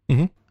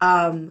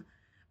 Mm-hmm.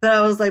 But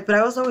I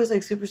was always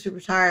super, super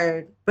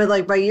tired.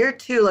 But by year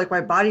 2, my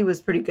body was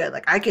pretty good.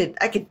 I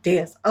could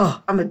dance.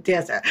 Oh, I'm a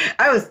dancer.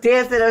 I was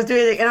dancing. I was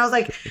doing it. And I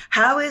was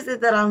how is it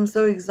that I'm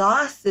so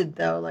exhausted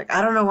though?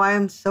 I don't know why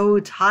I'm so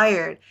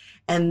tired.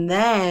 And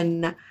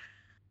then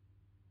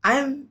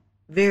I'm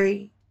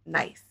very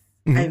nice.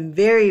 Mm-hmm. I'm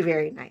very,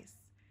 very nice.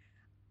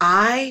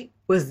 I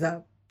was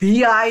a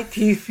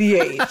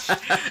bitch.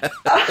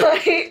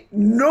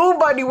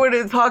 Nobody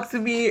wanted to talk to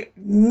me.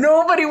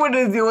 Nobody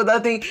wanted to deal with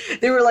that thing.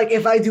 They were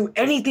if I do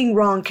anything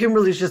wrong,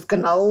 Kimberly's just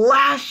going to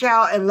lash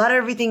out and let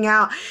everything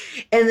out.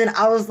 And then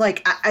I was I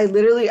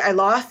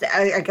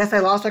guess I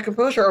lost my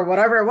composure or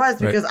whatever it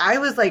was because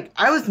right.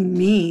 I was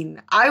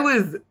mean.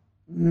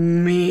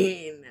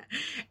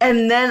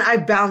 And then I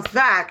bounced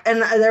back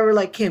and they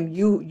were Kim,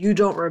 you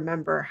don't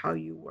remember how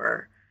you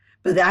were.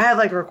 But I have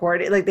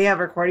they have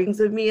recordings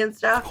of me and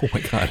stuff. Oh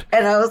my God.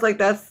 And I was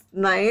that's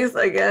nice,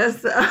 I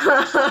guess,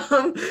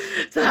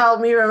 to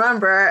help me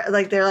remember.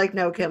 They're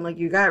no, Kim,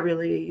 you got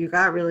really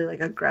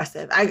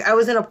aggressive. I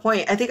was in a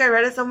point, I think I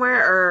read it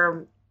somewhere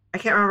or I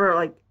can't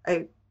remember,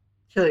 I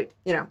really,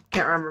 can't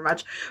remember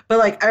much.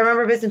 But I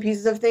remember bits and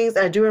pieces of things.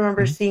 And I do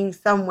remember mm-hmm. seeing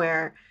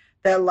somewhere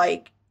that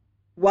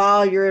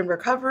while you're in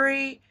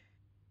recovery,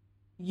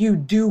 you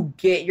do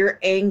get your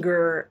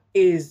anger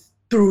is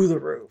through the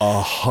roof.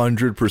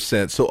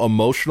 100%. So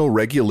emotional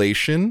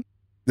regulation,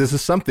 this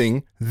is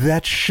something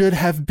that should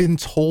have been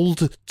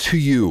told to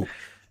you,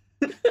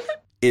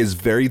 is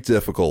very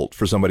difficult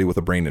for somebody with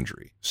a brain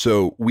injury.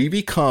 So we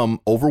become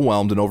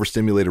overwhelmed and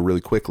overstimulated really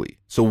quickly.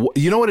 So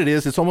you know what it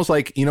is? It's almost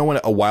when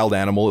a wild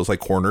animal is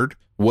cornered,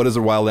 what does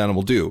a wild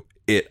animal do?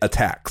 It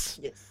attacks.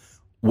 Yes.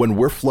 When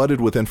we're flooded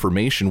with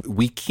information,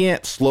 we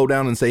can't slow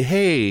down and say,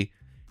 hey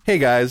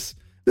guys,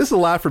 this is a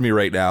lot for me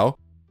right now.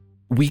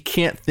 We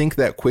can't think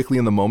that quickly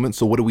in the moment.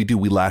 So what do?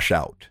 We lash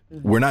out.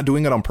 Mm-hmm. We're not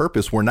doing it on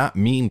purpose. We're not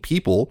mean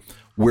people.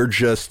 We're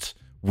just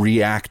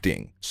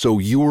reacting. So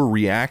you were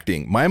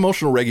reacting. My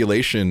emotional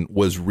regulation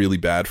was really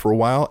bad for a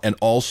while. And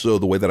also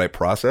the way that I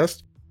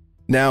processed.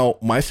 Now,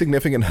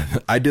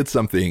 I did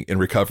something in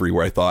recovery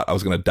where I thought I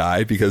was going to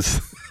die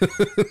because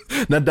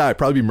not die,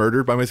 probably be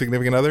murdered by my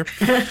significant other.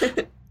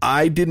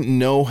 I didn't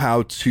know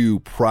how to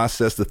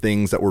process the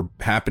things that were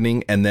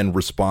happening and then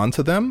respond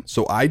to them.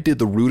 So I did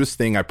the rudest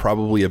thing I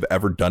probably have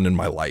ever done in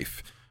my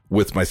life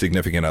with my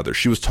significant other.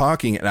 She was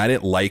talking and I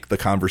didn't like the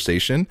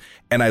conversation.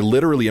 And I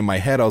literally in my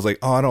head, I was oh,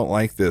 I don't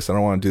like this. I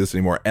don't want to do this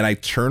anymore. And I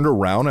turned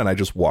around and I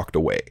just walked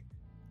away.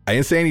 I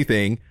didn't say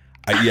anything.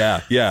 Yeah,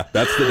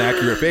 that's the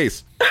accurate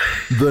face.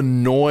 The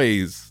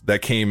noise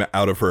that came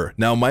out of her.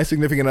 Now, my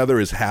significant other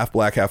is half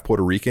black, half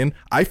Puerto Rican.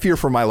 I fear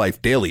for my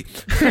life daily.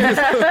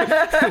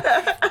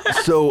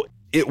 So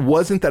it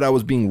wasn't that I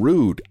was being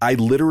rude. I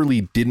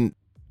literally didn't.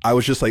 I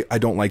was just I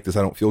don't like this.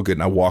 I don't feel good.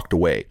 And I walked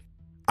away.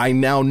 I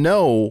now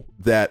know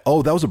that,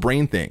 that was a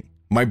brain thing.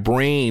 My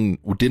brain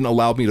didn't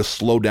allow me to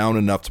slow down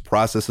enough to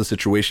process the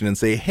situation and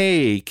say,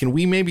 hey, can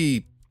we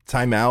maybe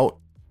time out?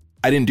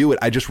 I didn't do it.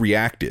 I just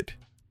reacted.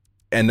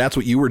 And that's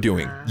what you were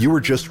doing. You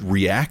were just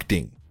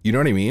reacting. You know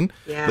what I mean?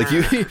 Yeah.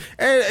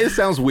 It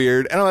sounds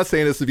weird. And I'm not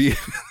saying this to be,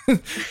 you're like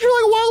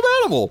a wild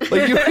animal.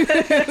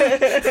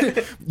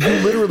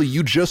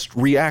 You just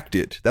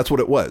reacted. That's what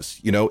it was,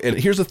 And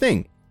here's the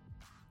thing.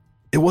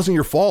 It wasn't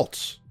your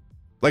fault.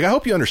 Like, I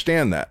hope you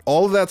understand that.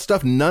 All of that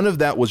stuff, none of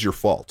that was your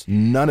fault.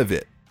 None of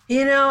it.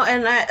 You know,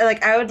 and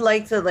I would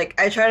like to, like,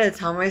 I try to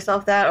tell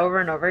myself that over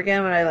and over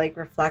again when I, like,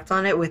 reflect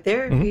on it with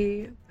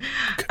therapy.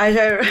 I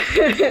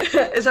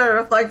try to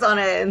reflect on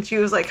it, and she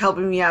was, like,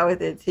 helping me out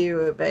with it,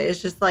 too. But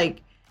it's just,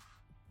 like,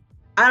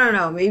 I don't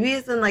know. Maybe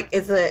it's in, like,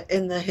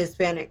 in the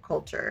Hispanic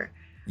culture.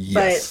 Yes.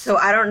 But, so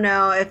I don't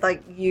know if,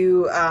 like,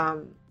 you,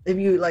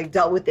 like,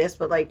 dealt with this,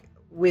 but, like,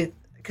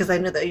 because I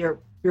know that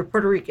you're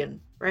Puerto Rican,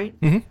 right?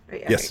 Mm-hmm.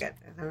 Right? Yes. Okay, good.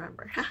 I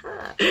remember.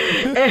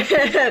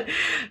 And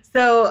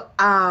so,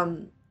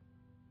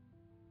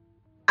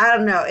 I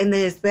don't know. In the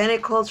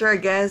Hispanic culture, I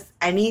guess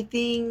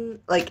anything,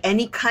 like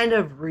any kind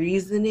of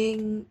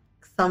reasoning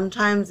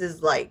sometimes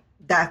is like,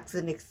 that's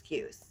an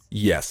excuse.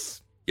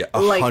 Yes. Yeah,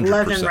 100%. Like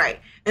left and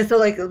right. And so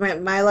like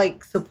my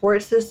like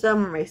support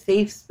system or my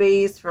safe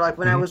space for like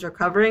when I was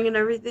recovering and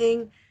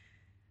everything,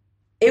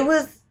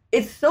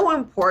 it's so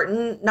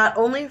important, not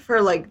only for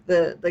like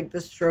the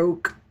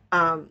stroke,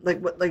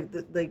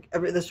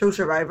 the stroke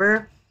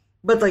survivor,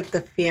 but like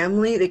the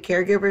family, the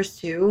caregivers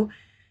too,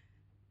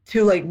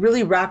 to like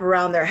really wrap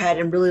around their head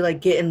and really like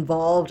get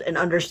involved in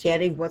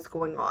understanding what's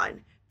going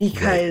on,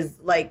 because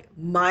like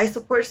my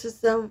support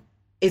system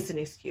is an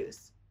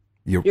excuse.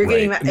 You're right.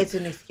 getting it's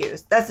an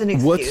excuse. That's an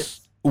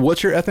excuse.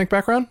 What's your ethnic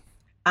background?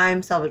 I'm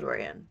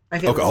Salvadorian.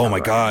 Okay. Oh my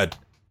God.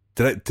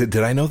 Did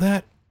I know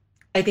that?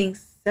 I think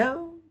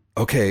so.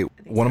 Okay.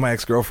 One of my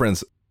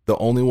ex-girlfriends, the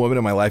only woman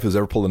in my life who's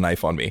ever pulled a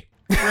knife on me.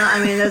 Well,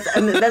 I mean that's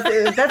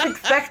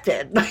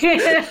expected.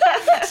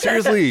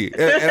 Seriously.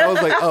 And I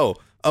was like, oh,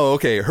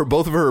 okay.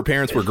 Both of her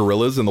parents were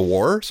guerrillas in the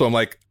war. So I'm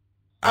like,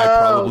 I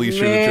probably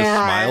should have just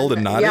smiled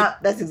and nodded. Yeah,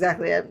 that's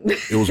exactly it.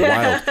 It was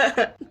wild.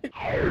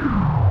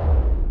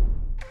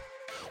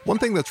 One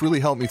thing that's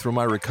really helped me through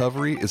my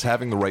recovery is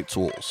having the right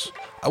tools.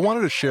 I wanted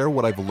to share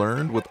what I've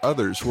learned with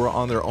others who are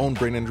on their own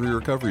brain injury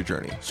recovery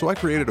journey, so I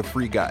created a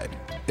free guide.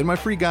 In my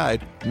free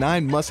guide,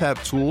 9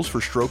 must-have tools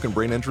for stroke and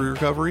brain injury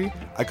recovery,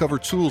 I cover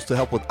tools to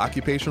help with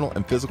occupational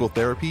and physical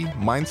therapy,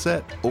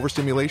 mindset,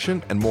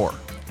 overstimulation, and more.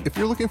 If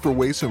you're looking for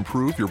ways to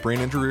improve your brain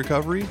injury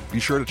recovery,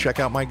 be sure to check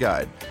out my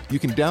guide. You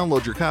can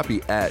download your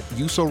copy at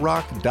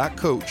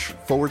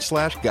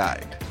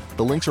usorock.coach/guide.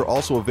 The links are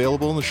also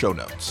available in the show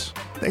notes.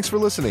 Thanks for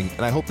listening,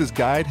 and I hope this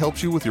guide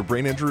helps you with your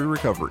brain injury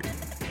recovery.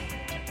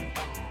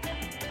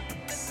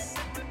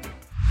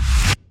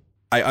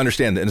 I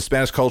understand that in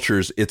Spanish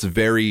cultures, it's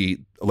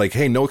very like,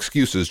 hey, no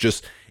excuses.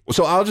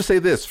 So I'll just say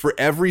this for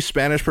every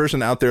Spanish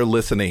person out there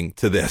listening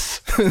to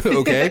this,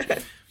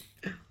 okay?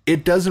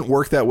 It doesn't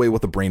work that way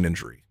with a brain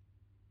injury.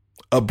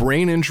 A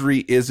brain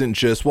injury isn't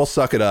just, well,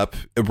 suck it up.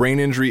 A brain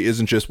injury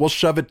isn't just, well,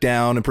 shove it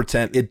down and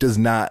pretend. It does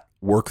not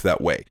work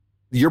that way.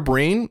 Your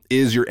brain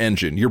is your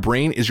engine. Your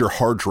brain is your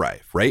hard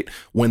drive, right?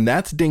 When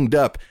that's dinged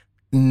up,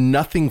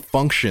 nothing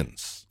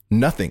functions.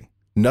 Nothing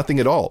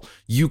at all.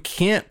 You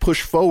can't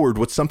push forward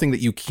with something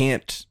that you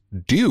can't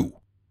do.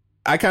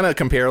 I kind of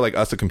compare like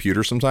us to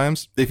computers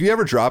sometimes. If you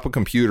ever drop a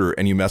computer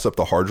and you mess up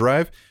the hard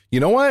drive, you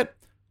know what?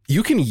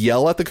 You can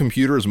yell at the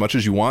computer as much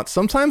as you want.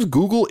 Sometimes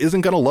Google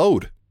isn't going to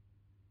load.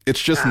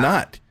 It's just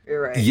not.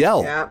 You're right.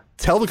 Yell. Yeah.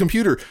 Tell the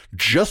computer,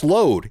 just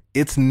load.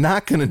 It's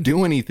not going to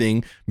do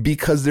anything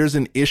because there's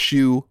an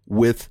issue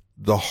with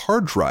the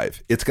hard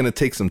drive. It's going to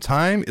take some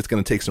time. It's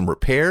going to take some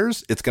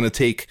repairs. It's going to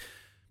take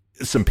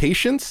some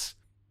patience.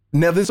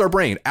 Now, this is our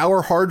brain.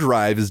 Our hard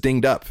drive is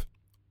dinged up.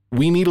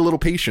 We need a little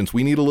patience.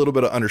 We need a little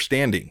bit of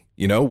understanding,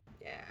 you know?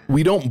 Yeah.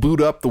 We don't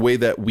boot up the way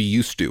that we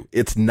used to.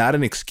 It's not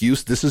an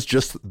excuse. This is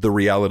just the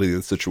reality of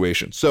the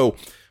situation. So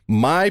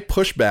my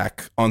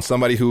pushback on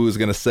somebody who is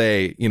going to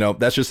say, you know,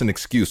 that's just an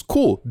excuse.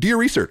 Cool. Do your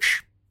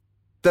research.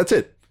 That's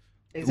it.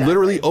 Exactly.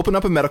 Literally open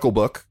up a medical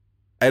book.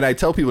 And I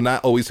tell people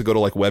not always to go to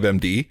like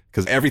WebMD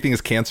because everything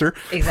is cancer.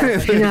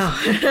 Exactly. No.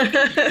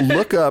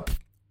 Look up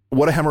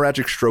what a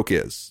hemorrhagic stroke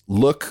is.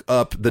 Look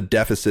up the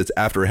deficits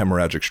after a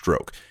hemorrhagic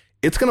stroke.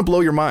 It's going to blow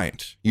your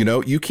mind. You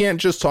know, you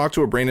can't just talk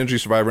to a brain injury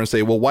survivor and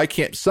say, well, why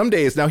can't some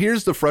days? Now,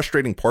 here's the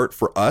frustrating part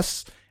for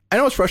us. I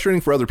know it's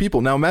frustrating for other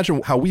people. Now,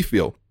 imagine how we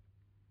feel.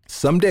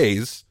 Some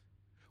days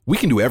we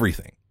can do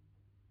everything.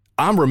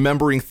 I'm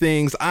remembering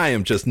things. I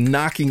am just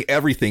knocking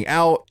everything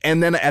out.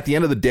 And then at the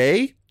end of the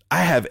day,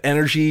 I have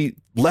energy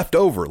left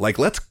over. Like,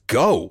 let's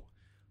go.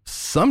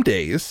 Some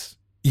days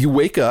you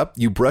wake up,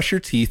 you brush your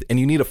teeth, and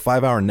you need a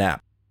 5-hour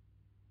nap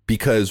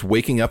because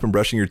waking up and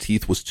brushing your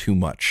teeth was too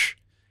much.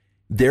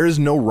 There is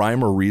no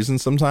rhyme or reason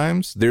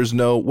sometimes. There's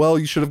no, well,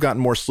 you should have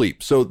gotten more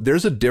sleep. So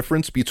there's a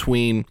difference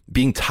between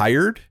being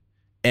tired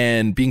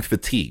and being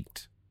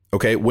fatigued.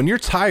 Okay. When you're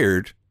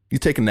tired, you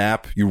take a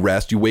nap, you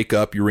rest, you wake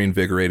up, you're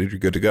reinvigorated, you're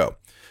good to go.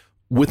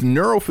 With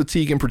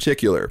neurofatigue in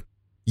particular,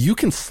 you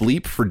can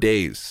sleep for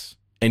days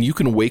and you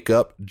can wake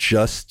up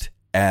just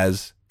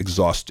as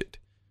exhausted.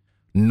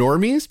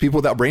 Normies, people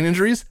without brain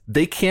injuries,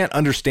 they can't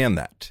understand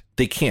that.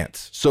 They can't.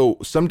 So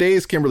some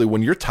days, Kimberly,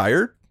 when you're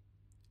tired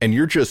and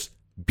you're just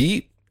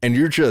beat and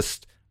you're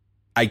just,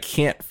 I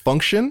can't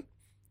function.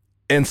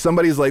 And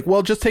somebody's like,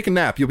 well, just take a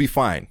nap. You'll be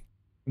fine.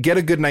 Get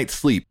a good night's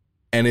sleep.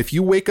 And if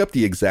you wake up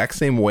the exact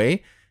same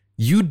way,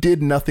 you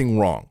did nothing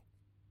wrong.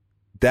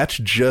 that's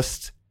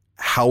just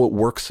how it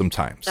works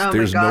sometimes. Oh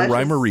There's my gosh, no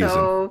rhyme or reason.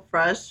 So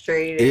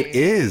frustrating. It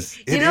is.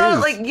 You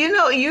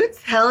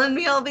telling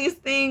me all these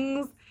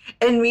things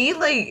and me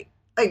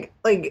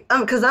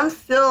because I'm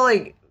still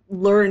like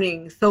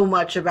learning so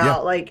much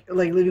about like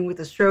living with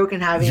a stroke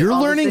and having. You're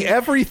all learning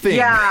everything.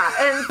 Yeah,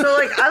 and so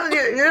like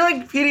you're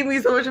like feeding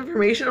me so much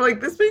information. I'm like,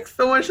 this makes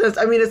so much sense.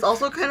 I mean, it's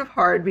also kind of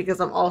hard because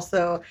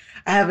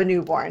I have a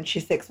newborn.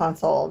 She's 6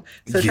 months old.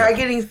 So try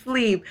getting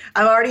sleep.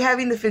 I'm already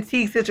having the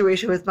fatigue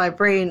situation with my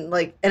brain,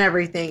 like, and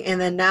everything. And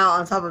then now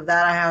on top of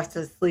that, I have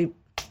to sleep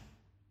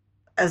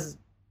as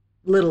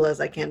little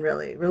as I can,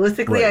 really.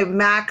 Realistically, I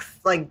max,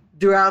 like,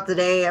 throughout the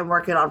day, I'm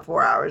working on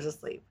 4 hours of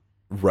sleep.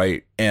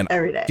 Right. And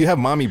every day. You have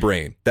mommy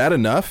brain. That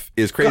enough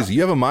is crazy.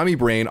 You have a mommy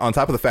brain on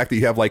top of the fact that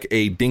you have like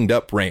a dinged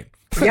up brain.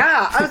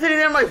 Yeah. I'm sitting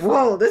there, I'm like,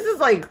 whoa, this is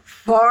like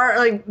far,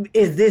 like,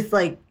 is this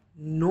like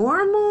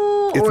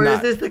normal? Or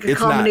is this like a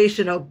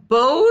combination of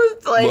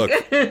both?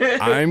 Like, look,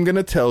 I'm going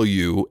to tell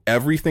you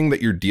everything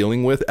that you're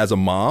dealing with as a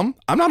mom.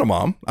 I'm not a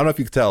mom. I don't know if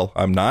you can tell.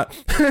 I'm not.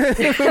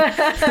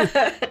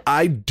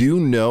 I do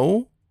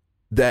know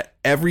that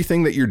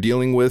everything that you're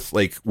dealing with,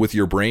 like with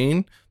your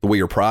brain, the way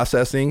you're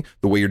processing,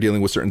 the way you're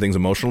dealing with certain things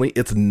emotionally,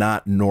 it's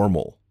not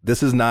normal.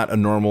 This is not a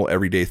normal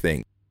everyday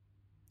thing.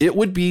 It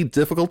would be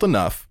difficult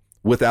enough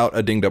without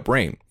a dinged up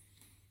brain.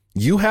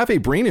 You have a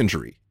brain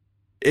injury.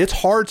 It's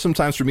hard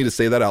sometimes for me to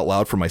say that out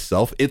loud for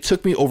myself. It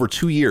took me over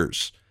 2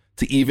 years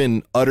to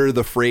even utter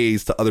the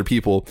phrase to other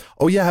people,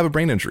 oh yeah, I have a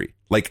brain injury.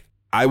 Like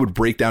I would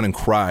break down and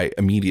cry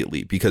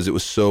immediately because it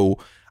was so,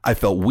 I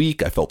felt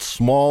weak. I felt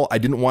small. I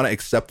didn't want to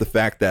accept the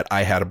fact that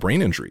I had a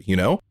brain injury, you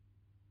know?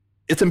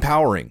 It's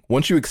empowering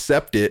once you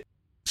accept it.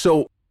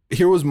 So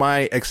here was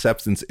my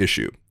acceptance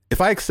issue. If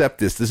I accept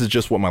this is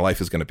just what my life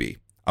is going to be.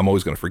 I'm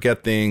always going to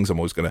forget things.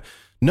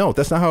 No,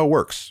 that's not how it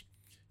works.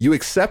 You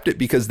accept it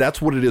because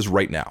that's what it is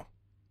right now.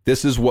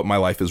 This is what my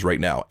life is right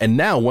now. And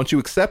now once you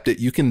accept it,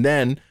 you can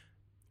then,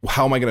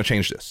 how am I going to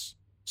change this?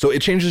 So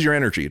it changes your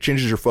energy. It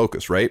changes your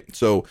focus, right?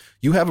 So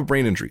you have a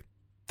brain injury.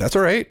 That's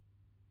all right.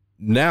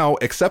 Now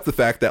accept the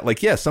fact that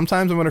like, yes,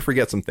 sometimes I'm going to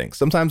forget some things.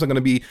 Sometimes I'm going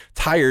to be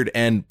tired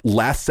and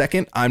last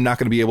second, I'm not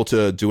going to be able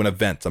to do an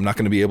event. I'm not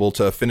going to be able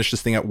to finish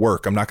this thing at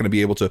work. I'm not going to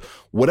be able to,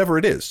 whatever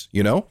it is,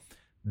 you know,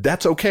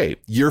 that's okay.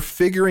 You're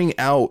figuring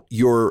out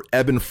your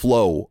ebb and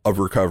flow of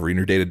recovery in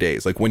your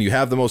day-to-days. Like when you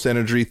have the most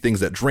energy, things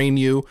that drain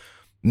you.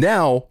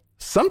 Now,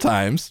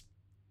 sometimes,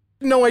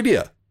 no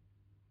idea.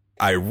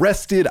 I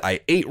rested, I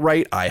ate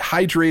right, I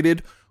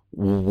hydrated.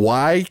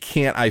 Why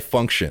can't I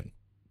function?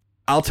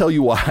 I'll tell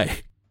you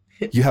why.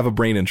 You have a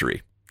brain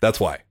injury.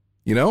 That's why,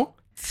 you know,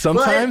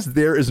 sometimes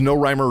there is no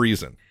rhyme or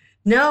reason.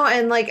 No.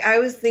 And like, I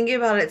was thinking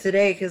about it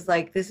today because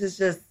like, this is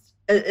just,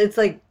 it's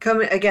like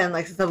coming again,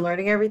 like since I'm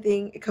learning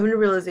everything, coming to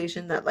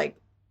realization that like,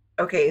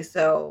 okay,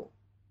 so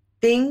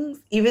things,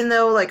 even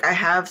though like I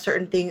have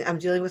certain things, I'm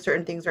dealing with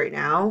certain things right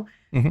now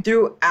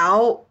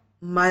throughout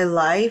my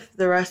life,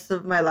 the rest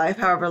of my life,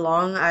 however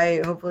long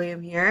I hopefully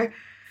am here,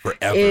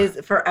 is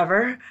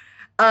forever.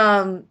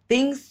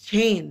 Things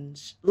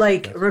change,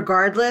 like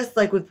regardless,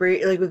 like with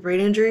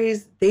brain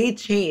injuries, they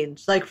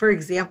change. Like, for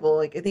example,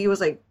 like I think it was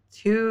like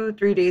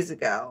 2-3 days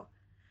ago.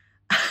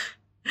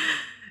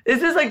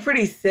 This is like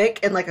pretty sick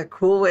in like a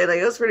cool way. Like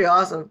it was pretty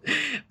awesome,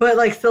 but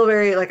like still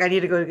very, like I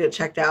need to go get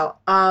checked out.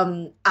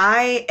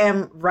 I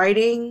am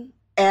writing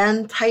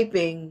and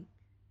typing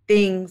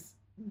things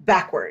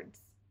backwards.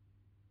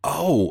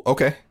 Oh,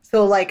 okay.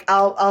 So like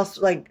I'll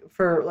like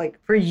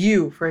for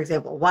you, for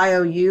example,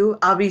 Y-O-U,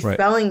 I'll be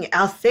spelling,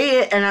 I'll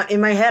say it, and in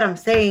my head I'm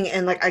saying,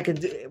 and like I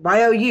could do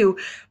Y-O-U,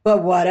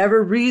 but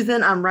whatever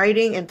reason I'm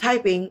writing and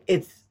typing,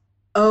 it's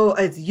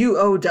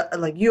U-O,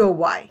 like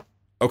U-O-Y.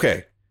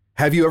 Okay.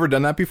 Have you ever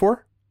done that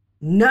before?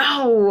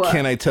 No.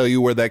 Can I tell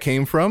you where that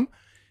came from?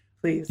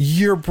 Please.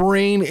 Your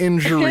brain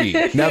injury.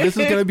 Now, this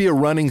is going to be a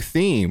running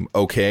theme,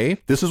 okay?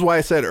 This is why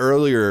I said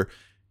earlier,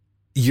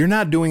 you're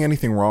not doing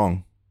anything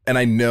wrong. And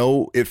I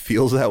know it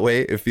feels that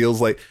way. It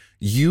feels like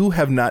you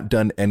have not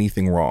done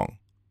anything wrong.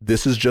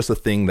 This is just a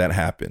thing that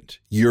happened.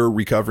 You're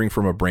recovering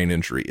from a brain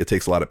injury. It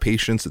takes a lot of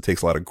patience. It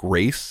takes a lot of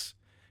grace.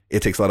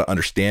 It takes a lot of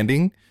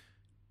understanding.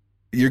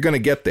 You're going to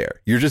get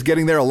there. You're just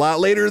getting there a lot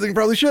later than you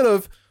probably should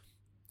have.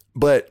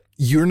 But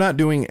you're not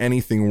doing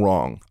anything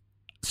wrong.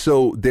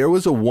 So there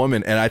was a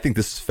woman, and I think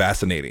this is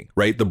fascinating,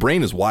 right? The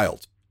brain is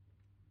wild.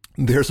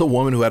 There's a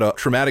woman who had a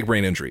traumatic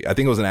brain injury. I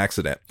think it was an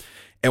accident.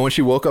 And when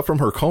she woke up from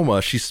her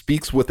coma, she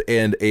speaks with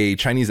a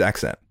Chinese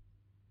accent.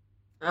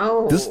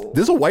 Oh. This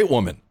is a white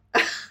woman.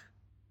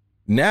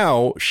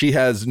 Now she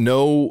has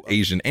no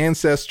Asian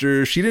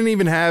ancestors. She didn't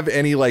even have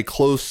any like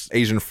close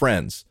Asian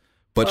friends,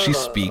 but she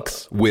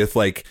speaks with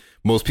like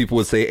most people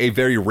would say a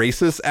very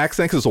racist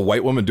accent because it's a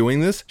white woman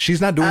doing this.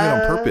 She's not doing it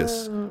on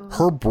purpose.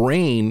 Her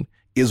brain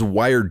is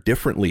wired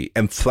differently.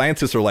 And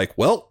scientists are like,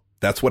 well,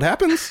 that's what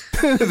happens.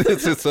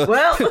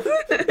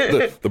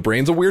 The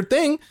brain's a weird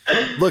thing.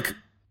 Look,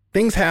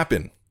 things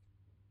happen.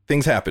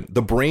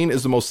 The brain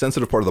is the most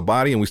sensitive part of the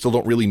body, and we still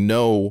don't really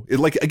know.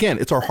 Like, again,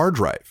 it's our hard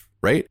drive,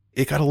 right?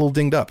 It got a little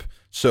dinged up.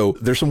 So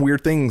there's some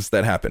weird things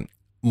that happen.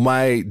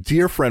 my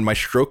dear friend, my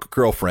stroke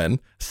girlfriend,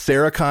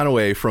 Sarah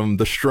Conaway from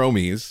the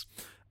Stromies,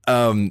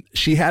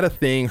 she had a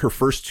thing her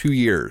first 2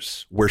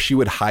 years where she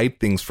would hide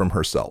things from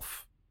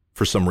herself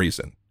for some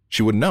reason.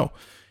 She wouldn't know.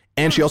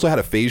 And she also had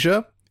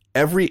aphasia.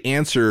 Every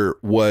answer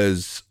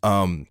was,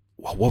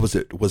 what was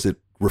it? Was it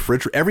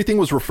refrigerator? Everything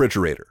was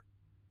refrigerator.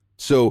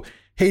 So,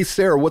 hey,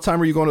 Sarah, what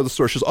time are you going to the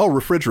store? She goes, oh,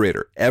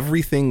 refrigerator.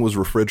 Everything was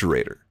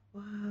refrigerator.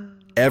 Wow.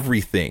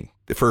 Everything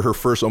for her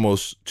first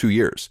almost 2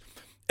 years.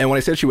 And when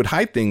I said she would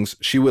hide things,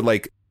 she would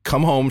like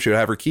come home, she would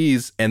have her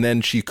keys, and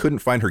then she couldn't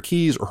find her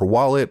keys or her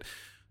wallet.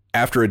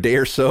 After a day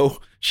or so,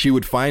 she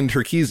would find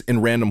her keys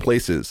in random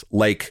places,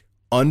 like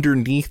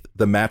underneath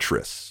the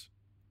mattress.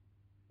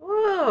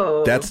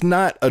 Whoa. That's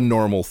not a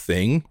normal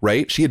thing,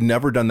 right? She had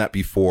never done that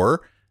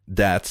before.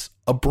 That's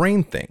a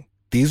brain thing.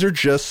 These are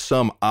just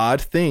some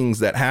odd things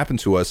that happen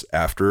to us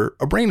after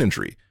a brain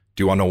injury.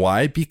 Do you want to know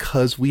why?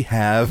 Because we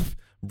have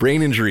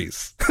brain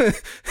injuries.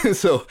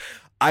 So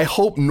I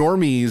hope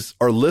normies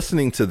are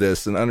listening to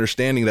this and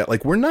understanding that,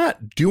 like, we're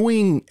not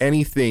doing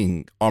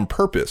anything on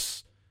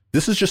purpose.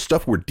 This is just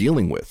stuff we're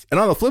dealing with. And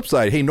on the flip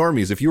side, hey,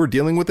 normies, if you were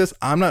dealing with this,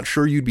 I'm not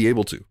sure you'd be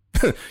able to.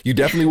 You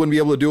definitely wouldn't be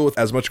able to do it with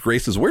as much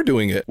grace as we're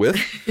doing it with.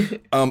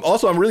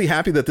 Also, I'm really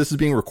happy that this is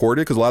being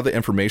recorded because a lot of the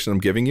information I'm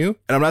giving you,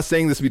 and I'm not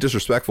saying this to be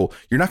disrespectful,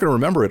 you're not going to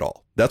remember it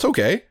all. That's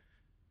okay.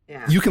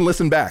 Yeah. You can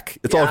listen back.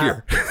 It's all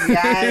here.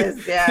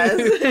 Yes.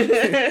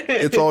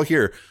 It's all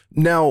here.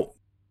 Now,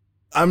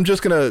 I'm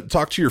just going to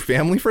talk to your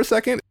family for a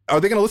second.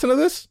 Are they going to listen to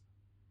this?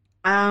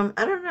 I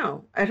don't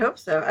know. I'd hope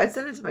so. I'd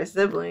send it to my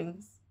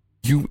siblings.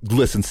 You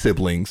listen,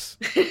 siblings.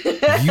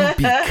 You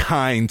be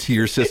kind to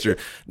your sister.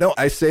 No,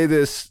 I say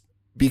this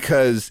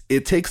because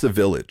it takes a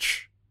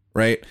village,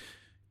 right?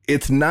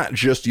 It's not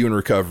just you in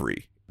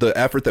recovery. The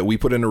effort that we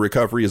put into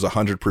recovery is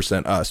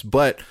 100% us,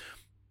 but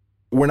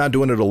we're not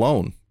doing it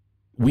alone.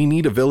 We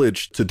need a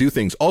village to do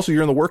things. Also,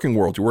 you're in the working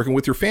world. You're working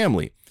with your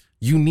family.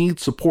 You need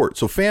support.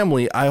 So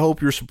family, I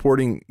hope you're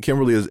supporting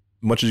Kimberly as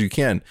much as you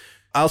can.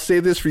 I'll say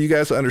this for you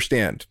guys to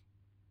understand.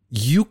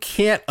 You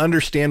can't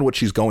understand what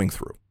she's going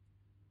through.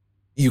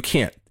 You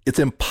can't. It's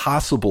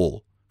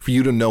impossible for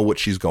you to know what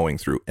she's going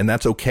through. And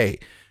that's okay.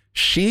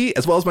 She,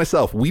 as well as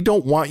myself, we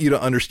don't want you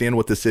to understand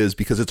what this is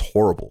because it's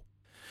horrible.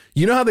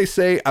 You know how they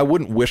say, I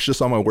wouldn't wish this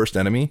on my worst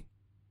enemy?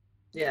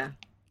 Yeah.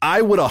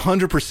 I would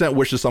 100%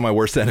 wish this on my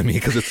worst enemy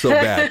because it's so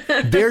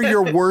bad. They're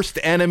your worst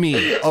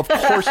enemy. Of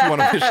course you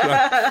want to wish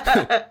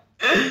it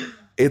on.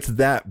 It's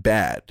that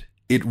bad.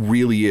 It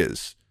really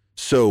is.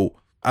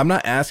 So I'm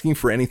not asking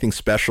for anything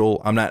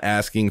special. I'm not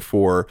asking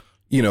for,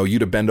 you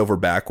to bend over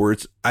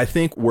backwards. I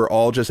think we're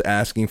all just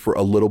asking for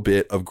a little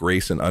bit of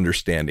grace and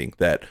understanding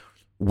that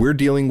we're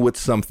dealing with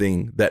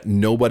something that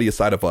nobody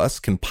aside of us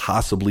can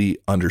possibly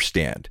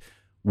understand.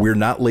 We're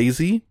not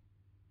lazy.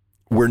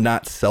 We're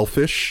not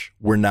selfish.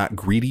 We're not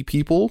greedy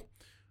people.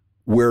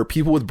 We're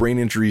people with brain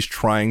injuries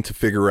trying to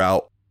figure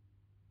out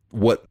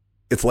what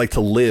it's like to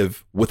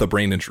live with a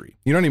brain injury.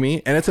 You know what I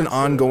mean? And it's an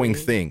ongoing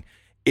thing.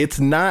 It's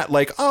not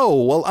like,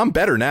 oh, well, I'm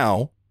better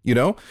now,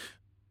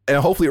 And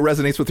hopefully it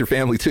resonates with your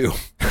family too.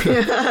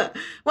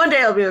 One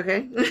day I'll be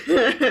okay.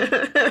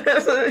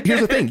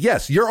 Here's the thing.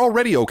 Yes, you're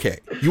already okay.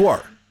 You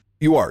are.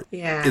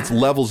 Yeah. It's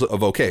levels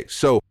of okay.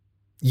 So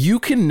you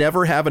can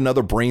never have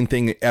another brain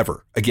thing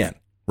ever again,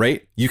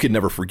 right? You can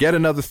never forget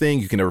another thing.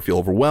 You can never feel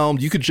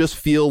overwhelmed. You could just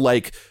feel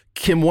like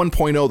Kim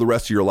 1.0 the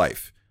rest of your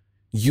life.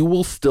 You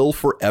will still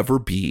forever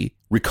be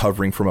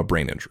recovering from a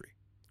brain injury,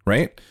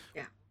 right?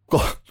 Yeah.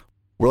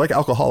 We're like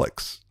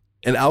alcoholics.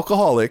 An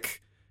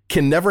alcoholic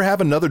can never have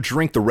another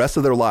drink the rest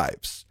of their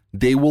lives.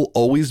 They will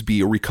always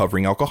be a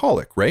recovering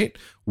alcoholic, right?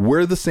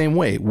 We're the same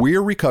way.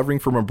 We're recovering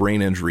from a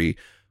brain injury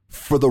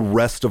for the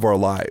rest of our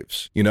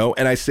lives,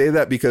 And I say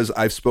that because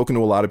I've spoken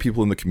to a lot of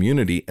people in the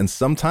community, and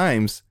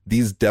sometimes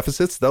these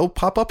deficits, they'll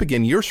pop up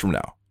again years from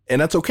now. And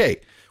that's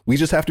okay. We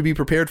just have to be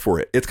prepared for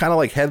it. It's kind of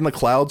like head in the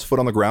clouds, foot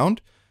on the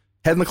ground.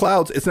 Head in the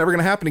clouds, it's never going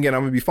to happen again.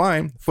 I'm going to be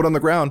fine. Foot on the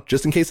ground,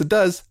 just in case it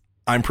does,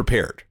 I'm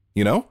prepared,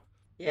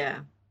 Yeah.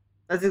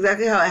 That's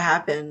exactly how it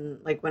happened.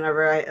 Like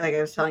whenever I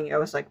was telling you, I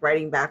was like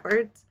writing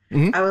backwards.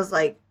 Mm-hmm. I was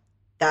like,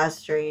 that's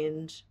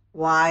strange.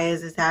 Why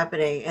is this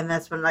happening? And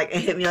that's when it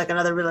hit me like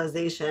another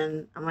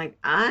realization. I'm like,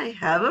 I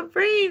have a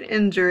brain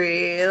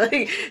injury.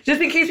 Like,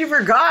 just in case you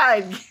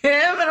forgot, Kim.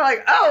 And I'm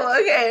like, oh,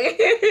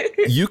 okay.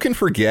 You can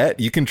forget.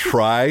 You can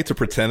try to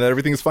pretend that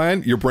everything's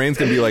fine. Your brain's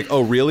going to be like,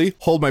 oh, really?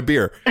 Hold my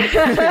beer.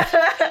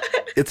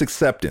 It's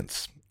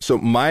acceptance. So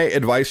my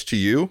advice to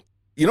you,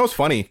 what's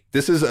funny?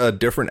 This is a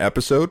different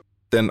episode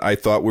than I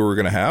thought we were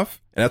going to have.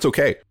 And that's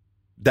okay.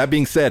 That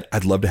being said,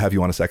 I'd love to have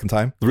you on a second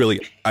time. Really,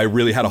 I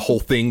really had a whole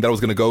thing that I was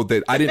going to go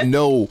that I didn't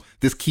know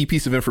this key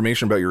piece of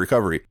information about your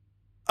recovery.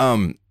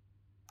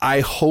 I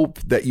hope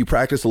that you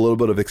practice a little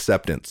bit of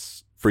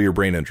acceptance for your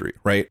brain injury,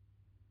 right?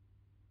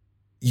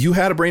 You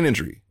had a brain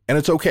injury and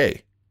it's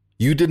okay.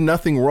 You did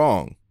nothing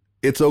wrong.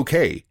 It's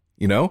okay.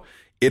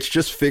 It's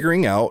just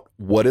figuring out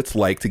what it's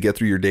like to get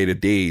through your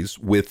day-to-days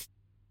with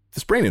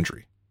this brain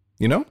injury.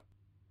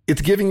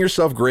 It's giving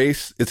yourself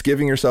grace. It's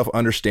giving yourself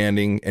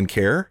understanding and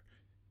care.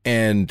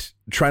 and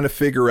trying to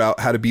figure out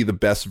how to be the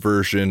best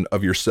version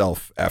of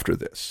yourself after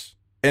this.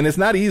 And it's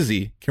not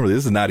easy. Kimberly,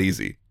 this is not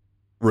easy.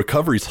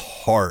 Recovery's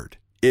hard.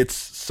 It's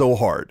so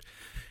hard.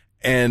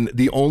 And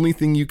the only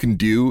thing you can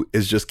do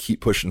is just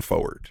keep pushing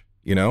forward.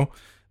 You know,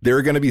 there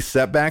are going to be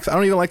setbacks. I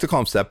don't even like to call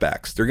them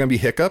setbacks. They're going to be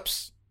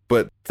hiccups,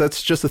 but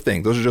that's just a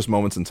thing. Those are just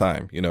moments in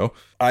time. You know,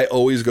 I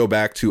always go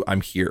back to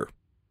I'm here.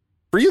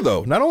 For you,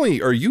 though, not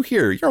only are you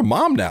here, you're a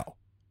mom now.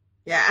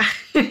 Yeah.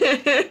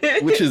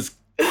 Which is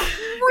crazy.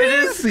 It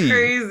is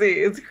crazy.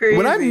 It's crazy.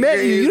 When I met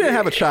you didn't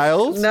have a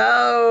child.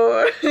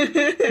 No.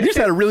 You just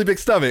had a really big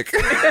stomach.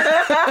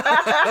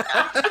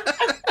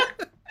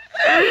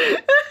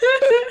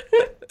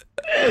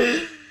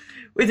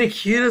 With the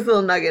cutest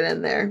little nugget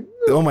in there.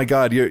 Oh my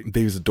God, your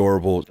baby's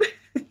adorable.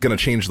 Gonna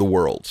change the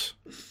world.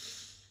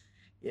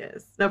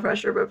 Yes. No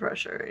pressure, but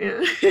pressure.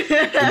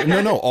 Yeah.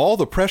 No, all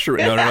the pressure.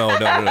 No.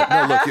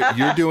 Look,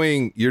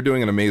 you're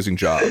doing an amazing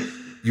job.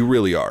 You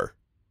really are.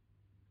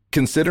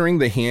 Considering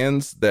the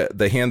hand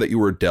that you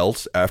were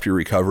dealt after your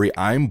recovery,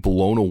 I'm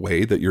blown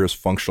away that you're as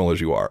functional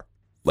as you are.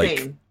 Like,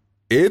 Same.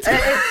 it's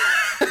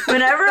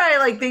whenever I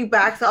like think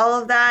back to all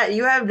of that,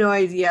 you have no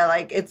idea.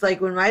 Like, it's like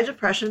when my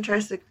depression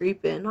tries to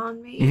creep in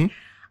on me, mm-hmm.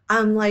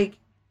 I'm like,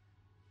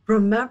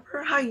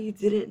 remember how you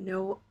didn't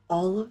know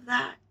all of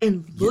that?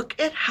 And look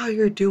at how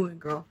you're doing,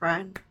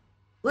 girlfriend.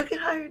 Look at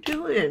how you're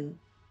doing.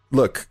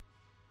 Look,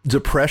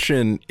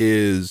 depression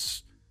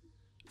is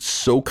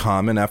so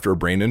common after a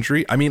brain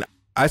injury. I mean,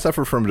 I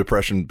suffer from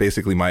depression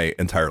basically my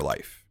entire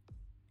life.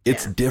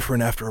 It's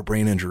different after a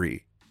brain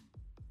injury.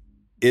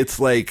 It's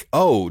like,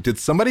 oh, did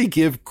somebody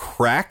give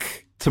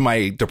crack to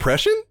my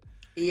depression?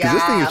 Yeah.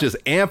 This thing is just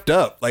amped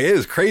up. Like, it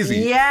is crazy.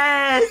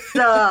 Yes.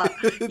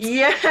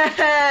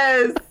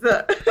 Yes.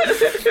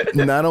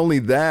 Not only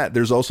that,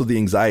 there's also the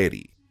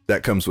anxiety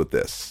that comes with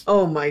this.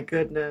 Oh, my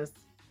goodness.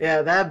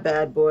 Yeah, that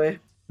bad boy.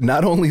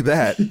 Not only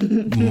that,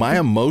 my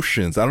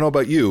emotions, I don't know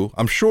about you,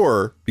 I'm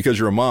sure because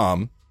you're a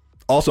mom.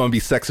 Also, I'm gonna be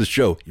sexist,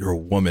 Joe. You're a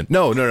woman.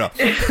 No.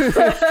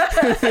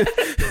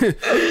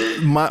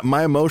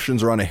 my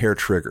emotions are on a hair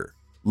trigger.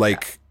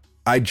 Like,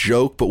 I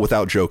joke, but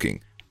without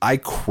joking. I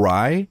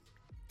cry.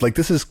 Like,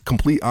 this is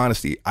complete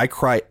honesty. I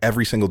cry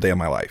every single day of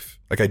my life.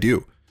 Like, I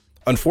do.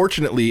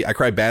 Unfortunately, I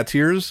cry bad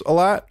tears a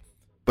lot,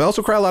 but I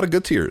also cry a lot of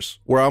good tears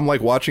where I'm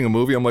like watching a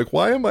movie. I'm like,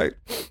 why am I?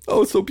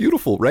 Oh, it's so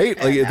beautiful,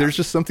 right? Like, there's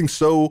just something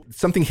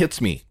hits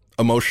me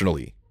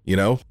emotionally, you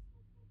know?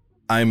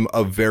 I'm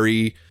a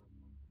very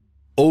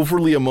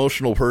overly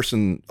emotional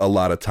person a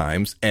lot of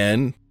times,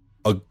 and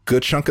a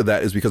good chunk of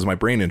that is because of my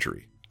brain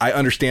injury. I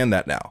understand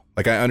that now.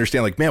 Like, I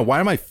understand, like, man, why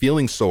am I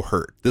feeling so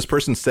hurt? This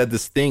person said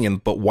this thing,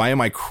 but why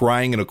am I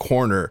crying in a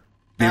corner?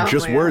 They're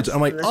just words. I'm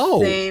like,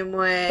 oh, same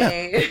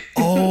way. Yeah.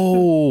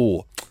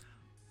 Oh,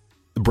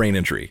 brain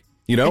injury.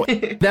 You know,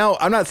 now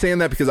I'm not saying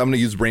that because I'm going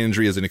to use brain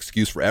injury as an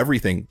excuse for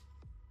everything.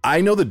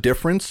 I know the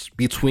difference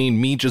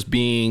between me just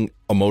being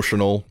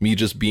emotional, me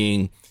just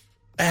being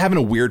having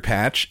a weird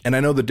patch. And I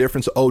know the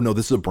difference. Oh, no,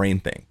 this is a brain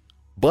thing.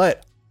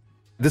 But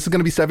this is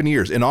going to be 7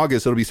 years. In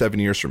August, it'll be 7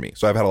 years for me.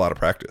 So I've had a lot of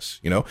practice,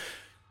 you know?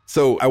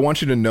 So I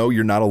want you to know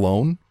you're not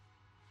alone.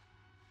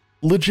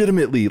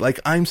 Legitimately, like,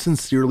 I'm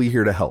sincerely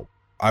here to help.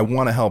 I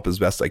want to help as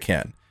best I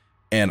can.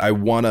 And I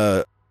want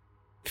to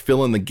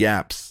fill in the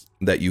gaps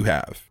that you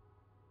have.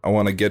 I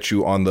want to get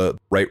you on the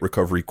right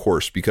recovery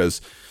course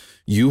because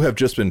you have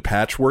just been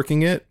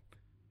patchworking it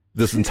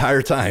this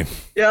entire time.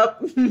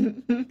 Yep.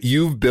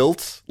 You've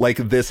built like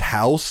this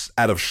house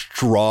out of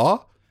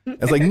straw.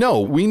 It's like,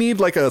 no, we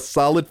need like a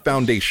solid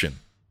foundation.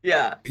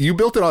 Yeah. You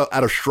built it out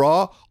of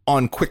straw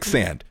on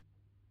quicksand.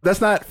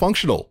 That's not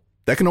functional.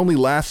 That can only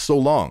last so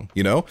long,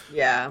 you know?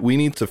 Yeah. We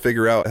need to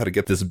figure out how to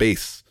get this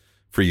base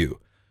for you.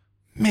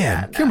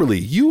 Man, yeah, Kimberly,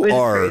 you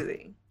are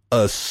crazy.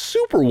 A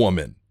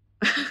superwoman.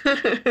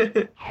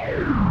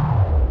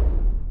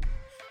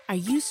 Are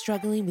you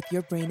struggling with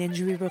your brain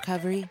injury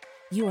recovery?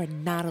 You are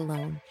not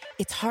alone.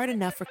 It's hard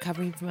enough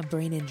recovering from a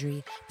brain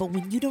injury, but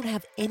when you don't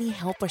have any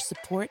help or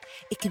support,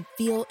 it can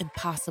feel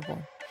impossible.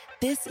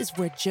 This is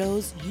where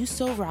Joe's You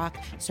So Rock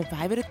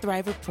Survivor to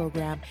Thriver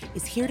program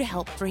is here to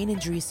help brain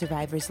injury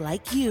survivors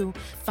like you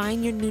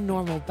find your new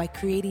normal by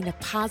creating a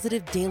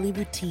positive daily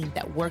routine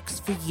that works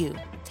for you.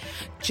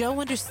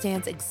 Joe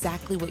understands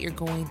exactly what you're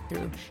going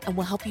through and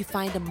will help you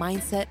find a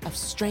mindset of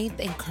strength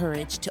and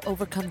courage to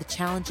overcome the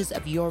challenges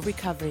of your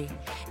recovery.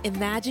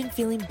 Imagine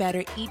feeling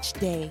better each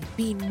day,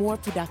 being more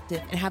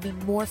productive, and having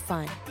more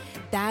fun.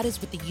 That is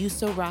what the You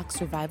So Rock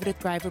Survivor to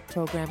Thriver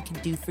program can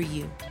do for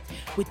you.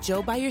 With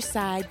Joe by your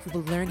side, you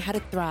will learn how to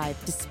thrive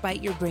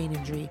despite your brain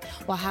injury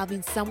while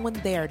having someone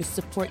there to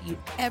support you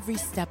every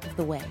step of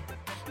the way.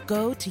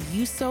 Go to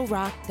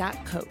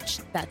yousorock.coach.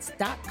 That's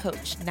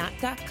 .coach, not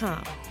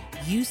 .com.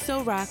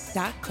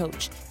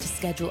 yousorock.coach to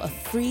schedule a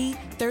free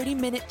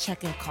 30-minute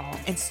check-in call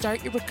and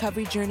start your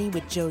recovery journey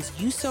with Joe's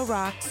You So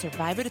Rock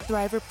Survivor to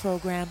Thriver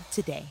program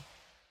today.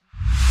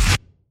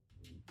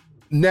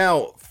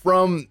 Now,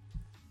 from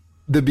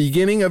the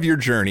beginning of your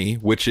journey,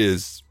 which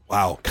is,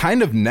 wow,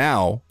 kind of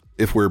now,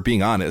 if we're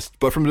being honest.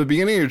 But from the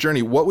beginning of your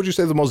journey, what would you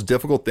say the most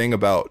difficult thing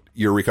about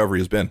your recovery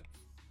has been?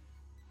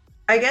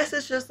 I guess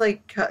it's just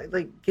like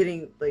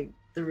getting like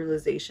the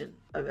realization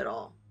of it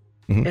all,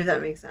 if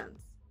that makes sense.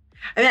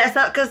 I mean, I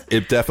thought because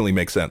it definitely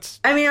makes sense.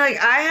 I mean, like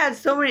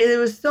there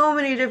was so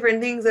many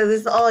different things that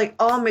this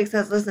all makes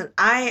sense. Listen,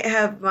 I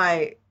have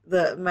my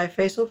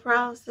facial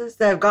paralysis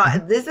that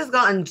this has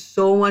gotten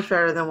so much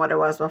better than what it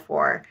was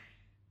before.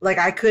 Like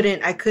I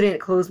couldn't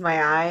close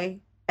my eye,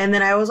 and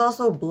then I was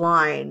also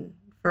blind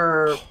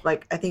for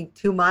like I think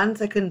 2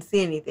 months. I couldn't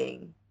see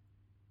anything,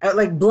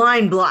 like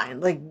blind,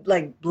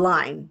 like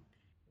blind.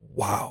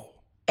 Wow.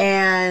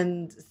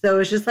 And so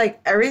it's just like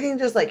everything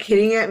just like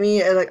hitting at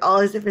me, and like all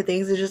these different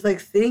things is just like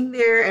sitting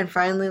there and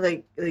finally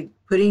like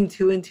putting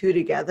 2 and 2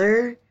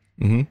 together.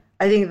 I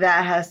think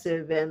that has to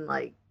have been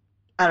like,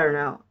 I don't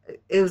know.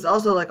 It was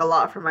also like a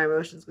lot for my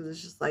emotions because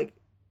it's just like,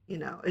 you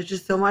know, it's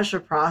just so much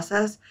to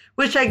process,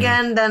 which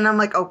again, then I'm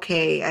like,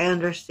 okay, I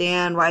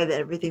understand why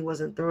everything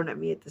wasn't thrown at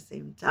me at the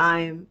same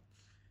time.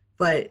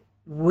 But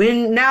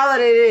now that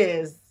it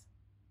is,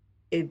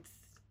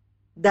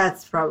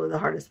 that's probably the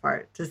hardest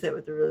part, to sit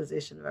with the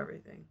realization of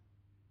everything.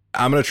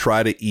 I'm going to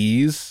try to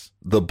ease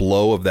the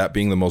blow of that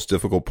being the most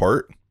difficult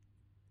part.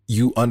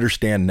 You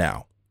understand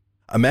now.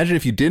 Imagine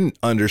if you didn't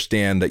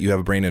understand that you have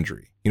a brain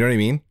injury. You know what I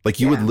mean? Like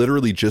you would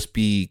literally just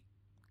be,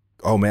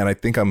 oh man, I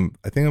think I'm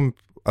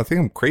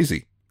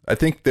crazy. I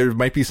think there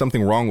might be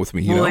something wrong with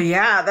me. You know?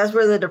 Yeah, that's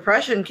where the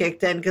depression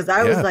kicked in, because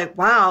I was like,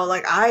 wow,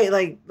 like I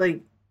like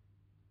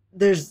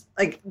there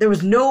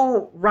was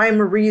no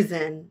rhyme or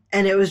reason,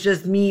 and it was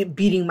just me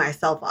beating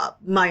myself up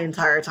my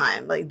entire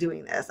time like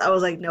doing this. I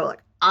was like, no,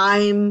 like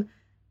I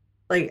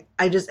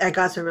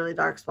got to a really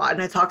dark spot,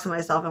 and I talked to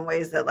myself in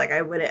ways that like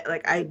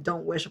I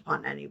don't wish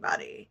upon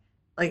anybody.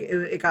 Like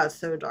it got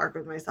so dark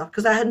with myself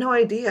because I had no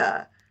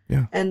idea.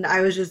 Yeah. And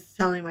I was just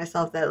telling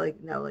myself that like,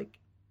 no, like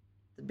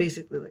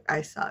basically like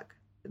I suck.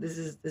 This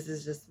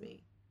is just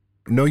me.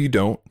 No, you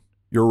don't.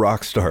 You're a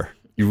rock star.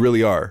 You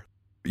really are.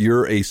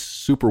 You're a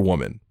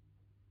superwoman.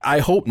 I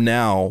hope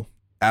now,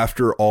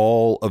 after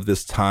all of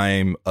this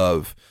time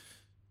of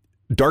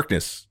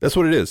darkness, that's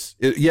what it is.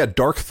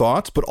 Dark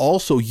thoughts, but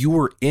also you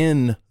were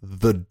in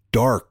the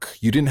dark.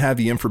 You didn't have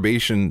the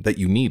information that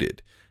you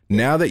needed.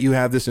 Now that you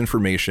have this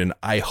information,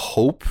 I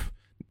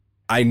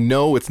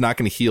know it's not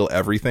going to heal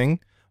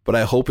everything, but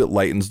I hope it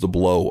lightens the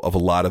blow of a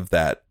lot of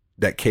that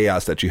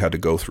chaos that you had to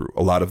go through.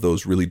 A lot of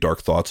those really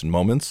dark thoughts and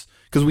moments,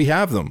 because we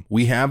have them.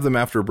 We have them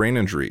after a brain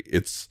injury.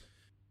 It's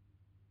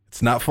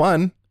not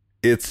fun.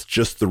 It's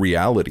just the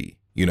reality,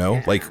 you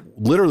know, like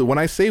literally when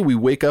I say we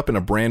wake up in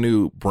a brand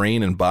new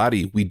brain and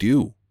body,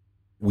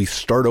 we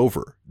start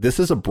over. This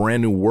is a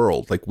brand new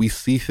world. Like we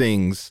see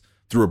things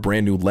through a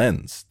brand new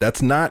lens.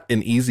 That's not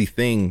an easy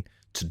thing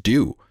to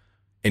do.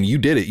 And you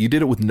did it. You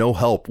did it with no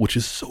help, which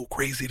is so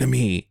crazy to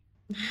me.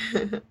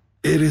 It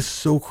is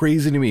so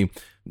crazy to me.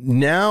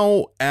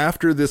 Now,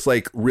 after this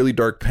like really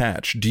dark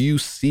patch, do you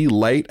see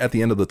light at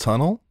the end of the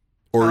tunnel?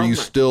 Or are you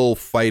still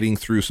fighting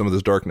through some of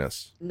this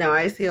darkness? No,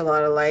 I see a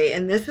lot of light.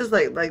 And this is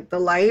like the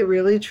light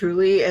really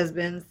truly has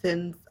been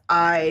since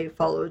I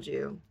followed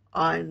you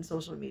on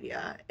social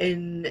media.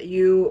 And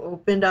you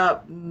opened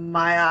up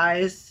my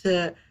eyes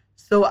to,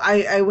 so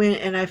I went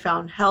and I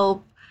found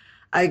help.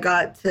 I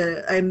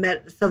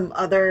met some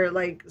other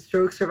like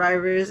stroke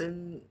survivors,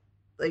 and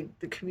like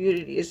the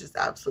community is just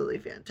absolutely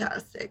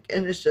fantastic.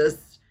 And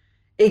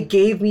it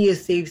gave me a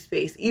safe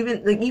space.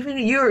 Even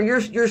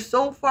you're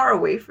so far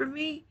away from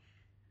me.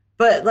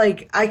 But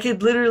like I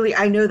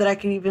know that I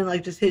can even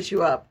like just hit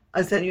you up.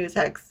 I'll send you a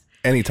text.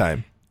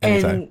 Anytime.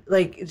 And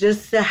like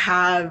just to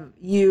have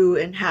you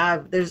and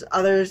there's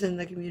others in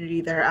the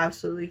community that are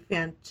absolutely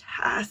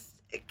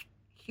fantastic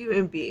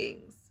human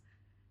beings.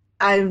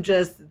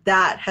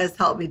 That has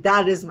helped me.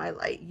 That is my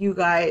light. You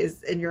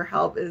guys and your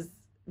help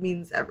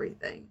means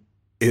everything.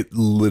 It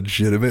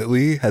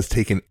legitimately has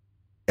taken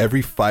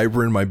every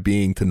fiber in my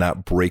being to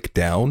not break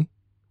down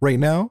right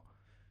now.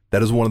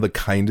 That is one of the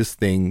kindest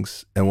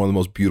things and one of the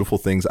most beautiful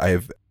things I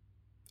have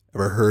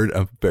ever heard.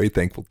 I'm very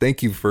thankful.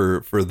 Thank you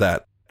for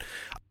that.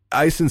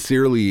 I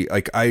sincerely,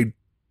 I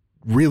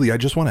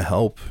just want to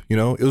help. You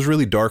know, it was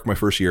really dark my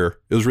first year.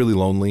 It was really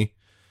lonely.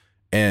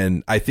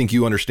 And I think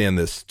you understand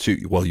this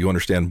too. Well, you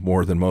understand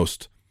more than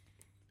most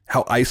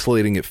how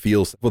isolating it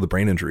feels with a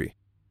brain injury.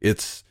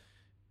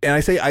 And I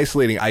say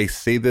isolating, I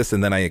say this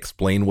and then I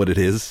explain what it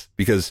is,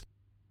 because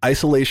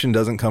isolation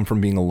doesn't come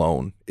from being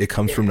alone. It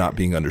comes from not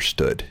being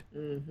understood.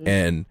 Mm-hmm.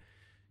 And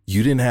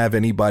you didn't have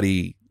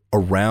anybody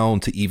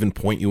around to even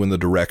point you in the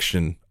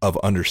direction of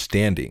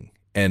understanding.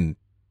 And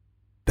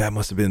that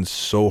must have been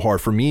so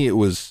hard. For me, it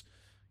was,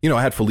 you know,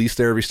 I had Felice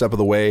there every step of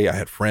the way. I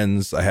had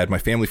friends. I had my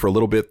family for a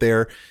little bit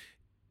there,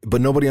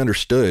 but nobody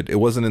understood. It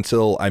wasn't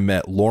until I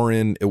met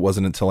Lauren. It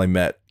wasn't until I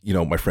met, you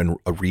know, my friend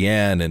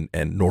Rianne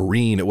and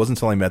Noreen. It wasn't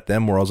until I met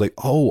them where I was like,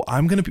 oh,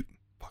 I'm going to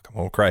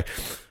cry.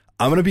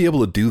 I'm going to be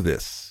able to do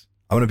this.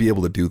 I'm going to be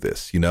able to do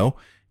this, you know?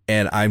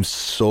 And I'm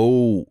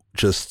so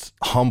just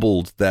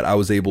humbled that I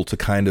was able to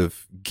kind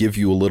of give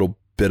you a little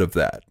bit of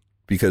that,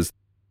 because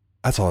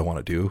that's all I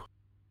want to do.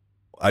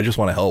 I just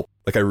want to help.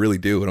 Like, I really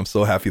do. And I'm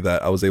so happy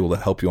that I was able to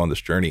help you on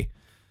this journey.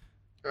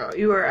 Oh,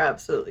 you are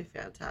absolutely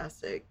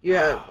fantastic.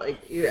 You're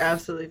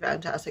absolutely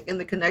fantastic. And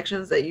the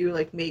connections that you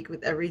like make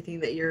with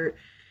everything that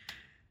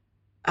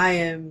I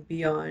am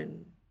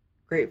beyond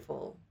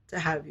grateful to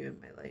have you in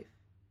my life.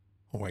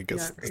 Oh my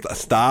God!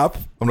 Stop!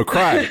 I'm gonna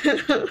cry.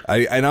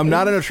 I'm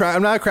not an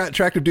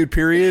attractive dude.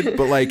 Period.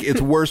 But like,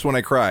 it's worse when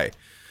I cry.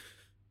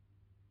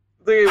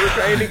 We're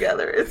crying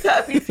together. It's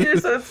happy here,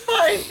 so it's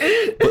fine.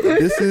 But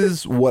this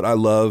is what I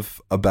love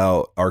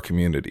about our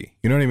community.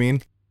 You know what I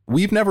mean?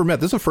 We've never met.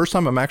 This is the first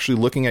time I'm actually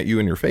looking at you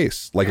in your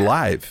face, like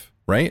live,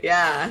 right?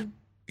 Yeah.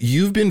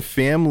 You've been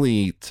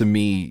family to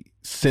me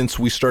since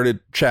we started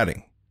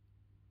chatting.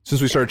 I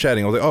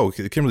was like, oh,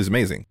 Kimberly's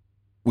amazing.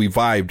 We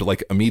vibed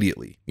like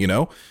immediately, you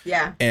know?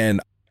 Yeah.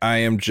 And I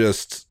am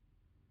just,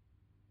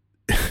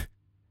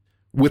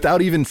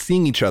 without even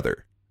seeing each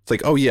other, it's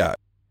like, oh yeah,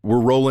 we're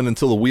rolling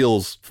until the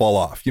wheels fall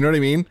off. You know what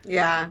I mean?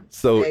 Yeah.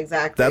 So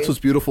exactly. That's what's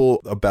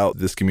beautiful about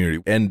this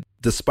community. And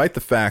despite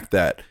the fact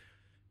that,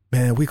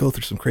 man, we go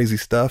through some crazy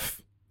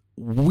stuff,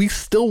 we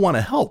still want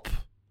to help.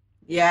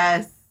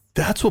 Yes.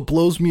 That's what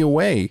blows me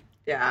away.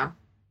 Yeah.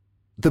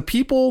 The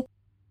people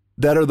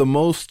that are the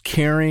most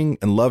caring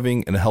and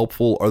loving and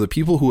helpful are the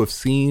people who have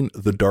seen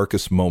the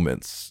darkest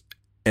moments.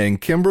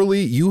 And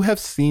Kimberly, you have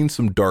seen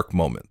some dark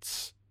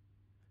moments.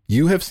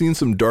 You have seen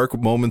some dark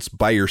moments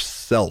by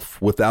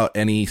yourself without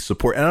any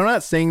support. And I'm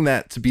not saying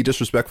that to be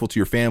disrespectful to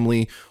your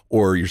family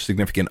or your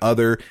significant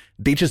other.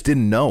 They just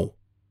didn't know.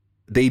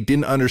 They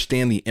didn't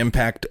understand the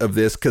impact of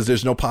this because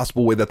there's no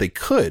possible way that they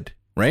could,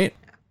 right?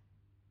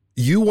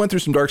 You went through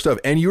some dark stuff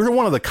and you're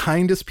one of the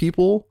kindest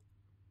people.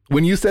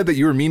 When you said that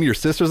you were mean to your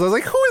sisters, I was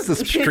like, who is this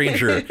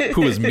stranger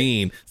who is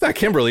mean? It's not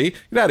Kimberly.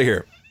 Get out of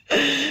here.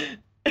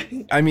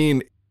 I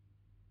mean,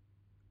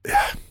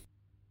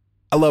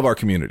 I love our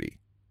community.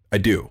 I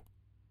do.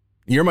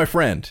 You're my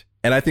friend.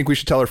 And I think we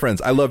should tell our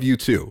friends, I love you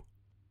too.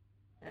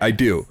 I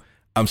do.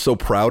 I'm so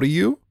proud of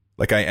you.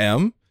 Like I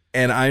am.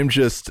 And I'm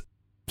just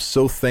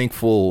so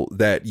thankful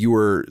that you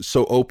were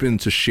so open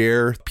to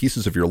share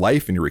pieces of your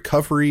life and your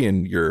recovery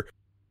and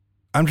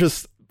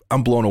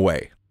I'm blown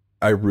away.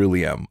 I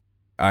really am.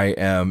 I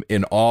am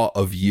in awe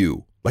of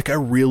you. Like I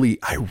really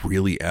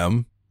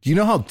am. Do you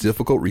know how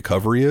difficult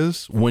recovery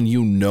is when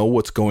you know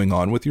what's going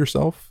on with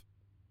yourself?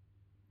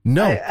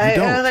 No, you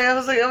don't.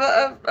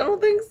 I don't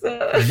think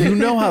so. You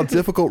know how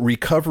difficult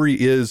recovery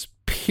is,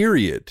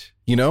 period.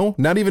 You know,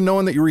 not even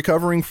knowing that you're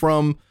recovering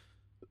from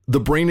the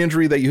brain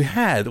injury that you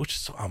had, which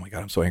is, oh my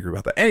God, I'm so angry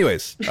about that.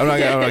 Anyways, I'm not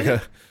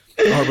gonna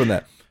harp on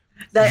that.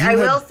 I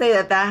will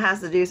say that has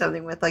to do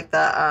something with like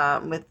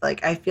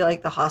I feel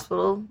like the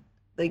hospital,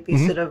 like they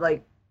should have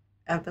like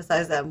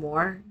emphasized that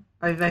more.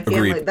 Like my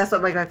family, Agreed. that's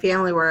what like my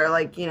family were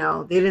like, you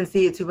know, they didn't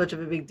see it too much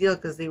of a big deal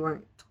because they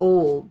weren't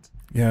told.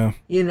 Yeah.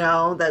 You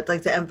know, that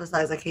like to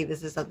emphasize like, hey,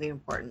 this is something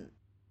important.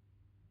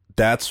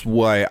 That's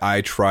why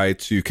I try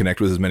to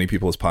connect with as many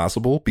people as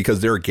possible,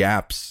 because there are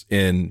gaps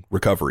in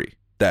recovery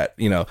that,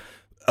 you know,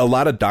 a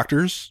lot of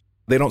doctors,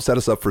 they don't set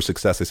us up for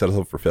success. They set us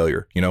up for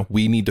failure. You know,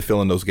 we need to fill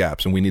in those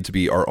gaps and we need to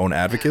be our own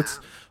advocates.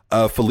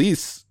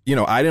 Felice, you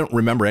know, I didn't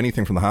remember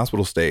anything from the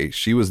hospital stay.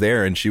 She was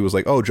there and she was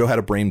like, oh, Joe had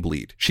a brain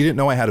bleed. She didn't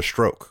know I had a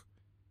stroke.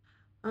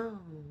 Oh.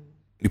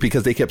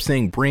 Because they kept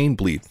saying brain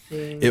bleed.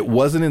 It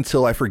wasn't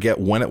until I forget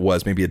when it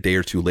was, maybe a day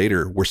or two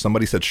later, where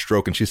somebody said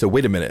stroke. And she said,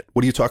 wait a minute,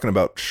 what are you talking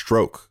about?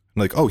 Stroke?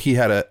 I'm like, oh, he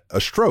had a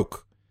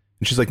stroke.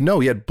 And she's like, no,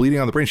 he had bleeding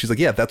on the brain. She's like,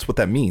 yeah, that's what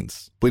that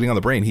means. Bleeding on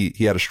the brain.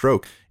 He had a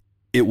stroke.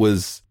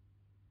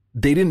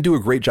 They didn't do a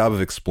great job of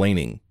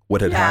explaining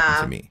what had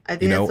happened to me. I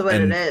think that's what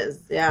it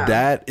is. Yeah.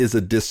 That is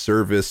a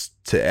disservice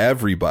to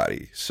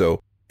everybody.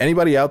 So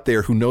anybody out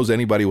there who knows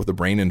anybody with a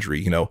brain injury,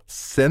 you know,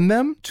 send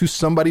them to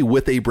somebody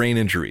with a brain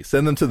injury.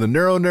 Send them to the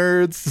neuro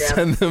nerds. Yep.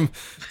 Send them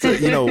to,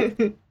 you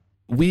know,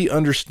 we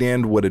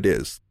understand what it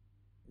is.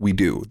 We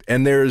do.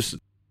 And there's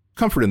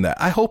comfort in that.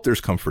 I hope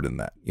there's comfort in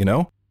that, you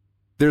know?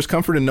 There's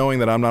comfort in knowing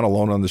that I'm not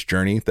alone on this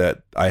journey,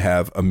 that I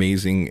have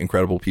amazing,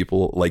 incredible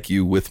people like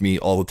you with me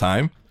all the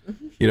time.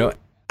 You know,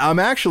 I'm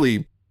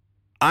happy.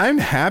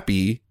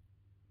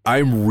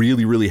 I'm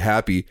really, really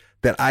happy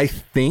that I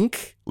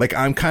think like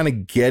I'm kind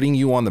of getting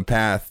you on the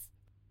path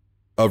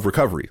of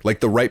recovery, like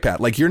the right path.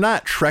 Like you're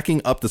not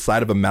trekking up the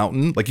side of a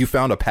mountain. Like you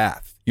found a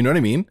path. You know what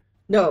I mean?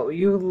 No,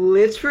 you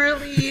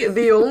literally,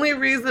 the only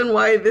reason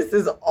why this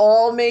is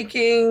all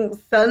making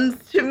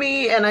sense to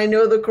me, and I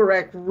know the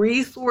correct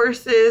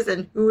resources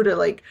and who to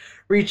like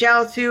reach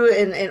out to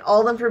and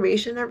all the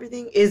information and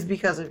everything is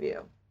because of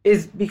you.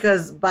 Is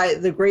because by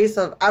the grace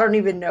of, I don't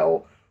even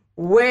know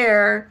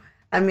where,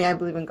 I mean, I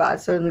believe in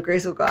God. So in the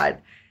grace of God,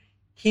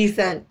 he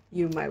sent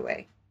you my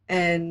way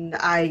and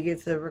I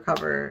get to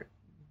recover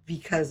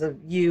because of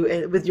you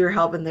and with your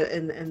help in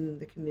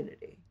the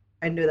community.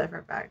 I know that for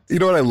a fact. You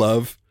know what I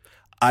love?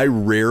 I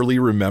rarely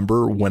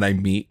remember when I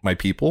meet my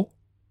people.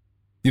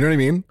 You know what I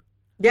mean?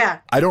 Yeah.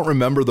 I don't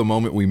remember the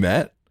moment we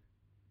met.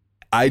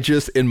 I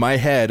just, in my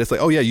head, it's like,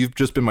 oh yeah, you've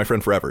just been my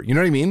friend forever. You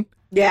know what I mean?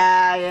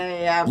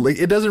 Yeah. Like,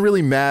 it doesn't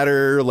really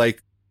matter.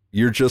 Like,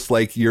 You're just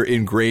like, you're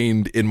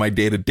ingrained in my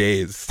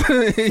day-to-days. You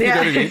know what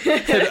I mean?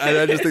 And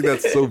I just think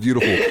that's so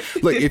beautiful.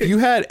 Look, if you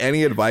had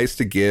any advice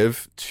to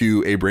give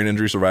to a brain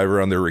injury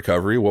survivor on their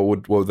recovery,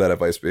 what would that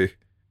advice be?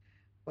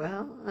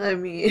 Well, I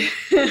mean,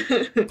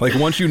 like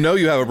once you know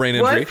you have a brain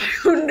injury.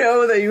 Once you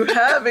know that you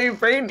have a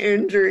brain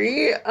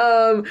injury,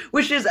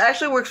 which is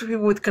actually works for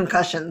people with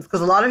concussions,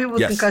 because a lot of people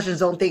with concussions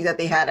don't think that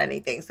they had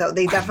anything. So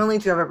they definitely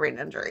do have a brain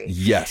injury.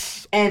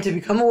 Yes. And to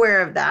become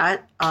aware of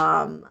that,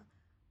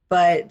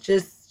 but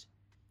just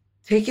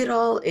take it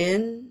all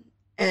in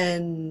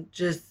and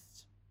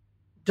just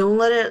don't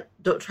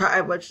try,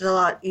 which is a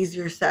lot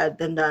easier said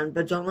than done,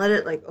 but don't let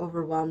it like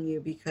overwhelm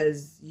you,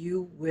 because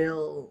you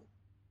will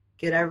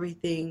get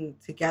everything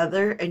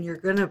together and you're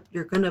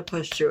gonna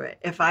push through it.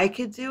 If I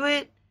could do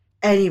it,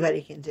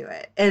 anybody can do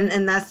it.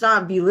 And that's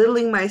not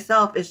belittling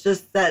myself. It's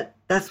just that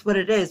that's what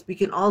it is. We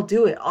can all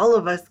do it. All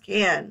of us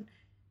can.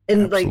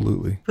 And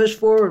absolutely. Like push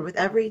forward with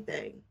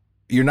everything.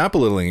 You're not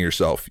belittling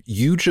yourself.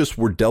 You just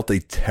were dealt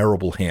a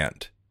terrible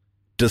hand.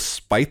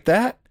 Despite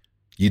that,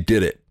 you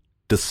did it.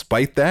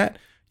 Despite that,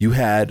 you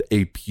had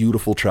a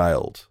beautiful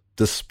child.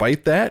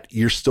 Despite that,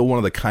 you're still one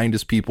of the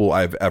kindest people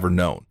I've ever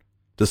known.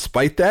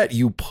 Despite that,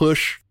 you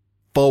push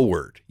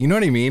forward. You know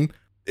what I mean?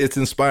 It's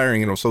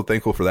inspiring, and I'm so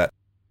thankful for that.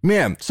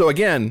 Man, so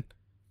again,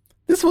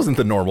 this wasn't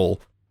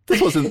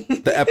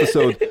the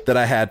episode that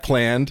I had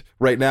planned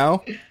right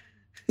now.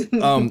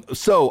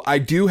 So I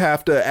do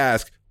have to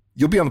ask,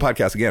 you'll be on the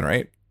podcast again,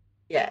 right?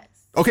 Yes.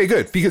 Okay,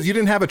 good. Because you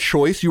didn't have a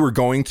choice. You were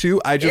going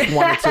to. I just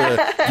wanted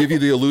to give you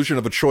the illusion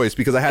of a choice,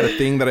 because I had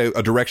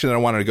a direction that I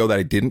wanted to go that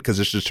I didn't, because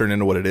this just turned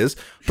into what it is.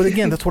 But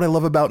again, that's what I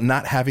love about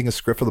not having a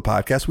script for the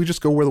podcast. We just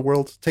go where the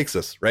world takes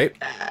us, right?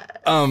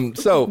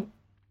 So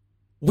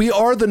we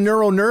are the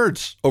neuro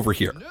nerds over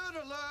here.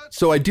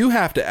 So I do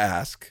have to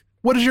ask,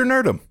 what is your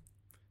nerdum?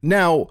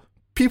 Now,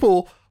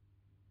 people...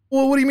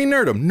 Well, what do you mean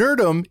nerdum?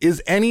 Nerdum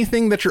is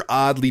anything that you're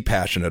oddly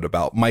passionate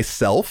about.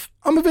 Myself,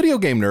 I'm a video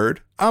game nerd.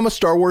 I'm a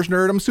Star Wars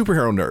nerd. I'm a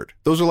superhero nerd.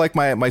 Those are like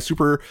my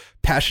super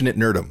passionate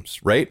nerdums,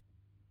 right?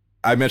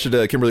 I mentioned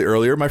to Kimberly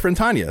earlier, my friend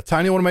Tanya,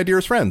 one of my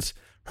dearest friends.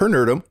 Her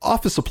nerdum,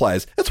 office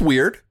supplies. It's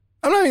weird.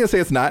 I'm not even gonna say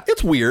it's not.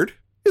 It's weird.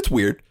 It's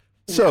weird.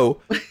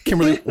 So,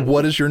 Kimberly,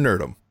 what is your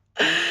nerdum?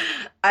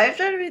 I've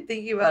tried to be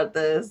thinking about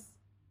this.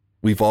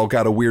 We've all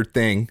got a weird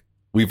thing.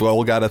 We've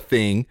all got a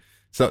thing.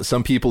 So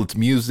some people it's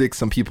music,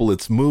 some people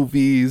it's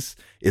movies,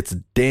 it's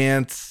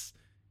dance,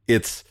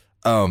 it's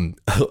what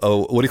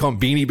do you call them?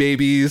 Beanie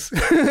Babies.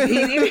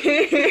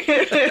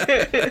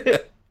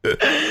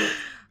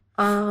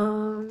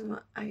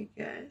 I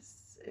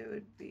guess it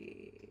would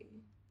be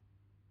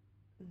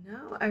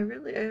I have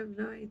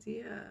no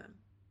idea.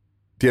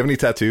 Do you have any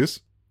tattoos?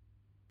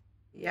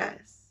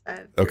 Yes, I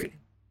have 3. Okay.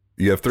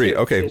 You have 3. Two,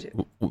 okay.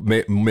 two.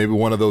 Maybe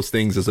one of those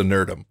things is a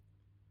nerdum.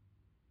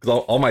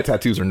 Because all my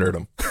tattoos are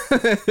nerdum.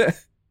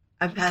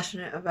 I'm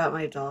passionate about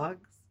my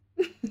dogs.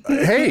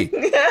 Hey,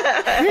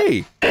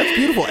 that's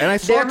beautiful. And I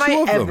saw They're 2 my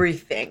of them.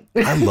 everything.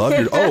 I love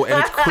your. Oh, and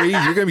it's crazy.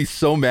 You're gonna be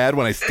so mad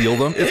when I steal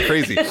them. It's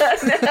crazy.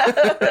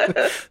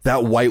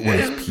 That white one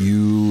is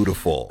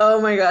beautiful.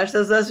 Oh my gosh,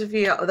 that's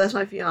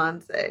my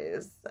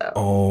fiance's. So.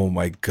 Oh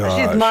my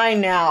god, she's mine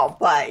now,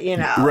 but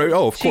right?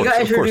 Oh, of course, she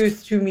got introduced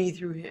course. to me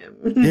through him.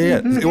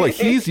 Yeah. Well,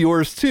 he's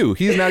yours too.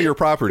 He's now your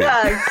property.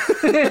 That's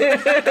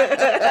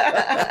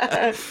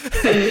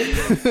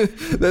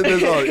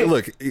all.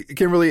 Look,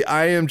 Kimberly,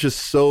 I am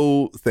just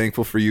so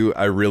thankful for you.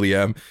 I really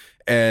am.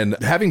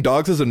 And having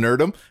dogs as a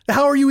nerdum,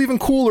 how are you even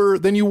cooler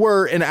than you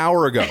were an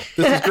hour ago?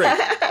 This is great.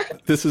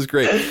 This is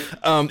great.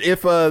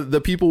 If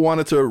the people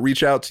wanted to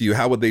reach out to you,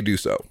 how would they do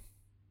so?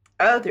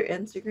 Oh, through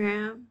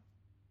Instagram.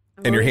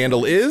 And your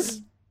handle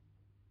is?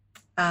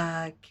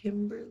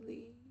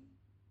 Kimberly.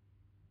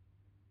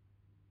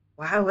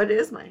 Wow, what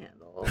is my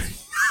handle?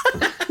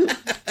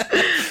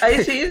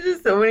 I changed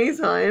it so many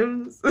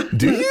times.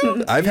 Do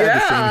you? I've had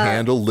the same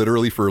handle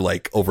literally for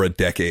like over a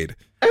decade.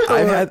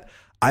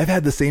 I've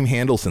had the same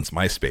handle since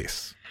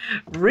MySpace.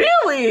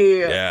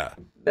 Really? Yeah.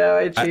 No,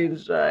 I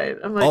changed mine.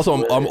 I'm like,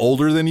 also, I'm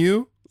older than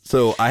you,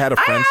 so I had a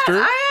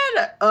Friendster.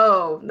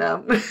 Oh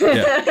no.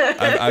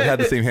 Yeah, I've had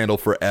the same handle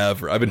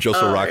forever. I've been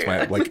Joseph Rocks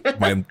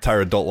my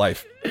entire adult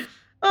life.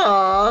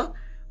 Aw.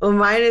 Well,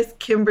 mine is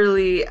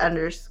Kimberly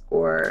 _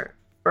 for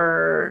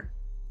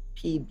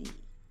PB.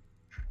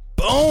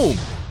 Boom.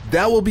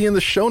 That will be in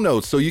the show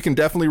notes. So you can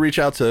definitely reach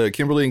out to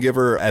Kimberly and give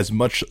her as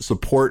much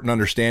support and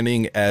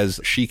understanding as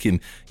she can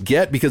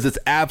get, because it's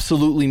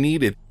absolutely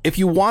needed. If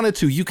you wanted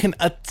to, you can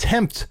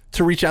attempt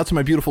to reach out to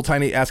my beautiful,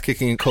 tiny,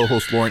 ass-kicking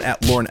co-host Lauren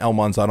at Lauren L.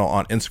 Manzano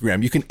on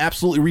Instagram. You can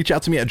absolutely reach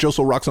out to me at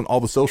Joso Rocks on all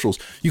the socials.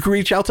 You can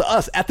reach out to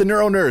us at the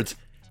Neuro Nerds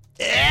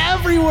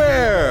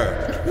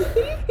everywhere.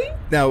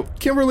 Now,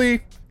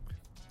 Kimberly,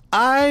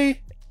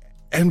 I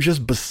am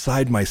just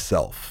beside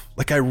myself.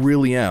 Like, I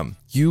really am.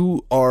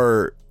 You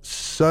are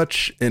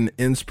such an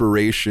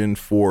inspiration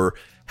for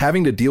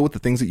having to deal with the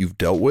things that you've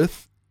dealt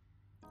with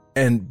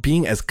and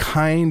being as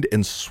kind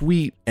and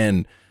sweet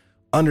and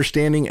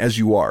understanding as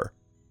you are.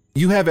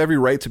 You have every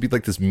right to be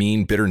like this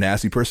mean, bitter,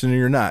 nasty person, and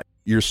you're not.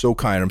 You're so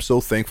kind. I'm so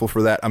thankful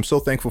for that. I'm so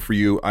thankful for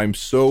you. I'm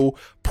so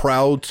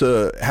proud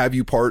to have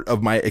you part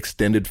of my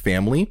extended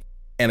family.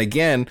 And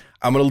again,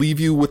 I'm going to leave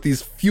you with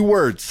these few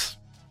words.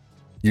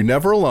 You're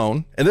never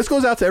alone. And this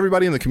goes out to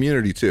everybody in the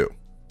community too.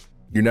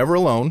 You're never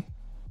alone.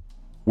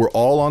 We're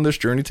all on this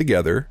journey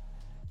together.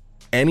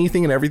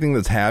 Anything and everything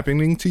that's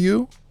happening to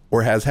you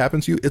or has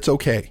happened to you, it's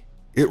okay.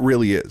 It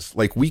really is.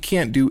 Like, we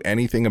can't do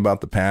anything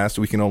about the past.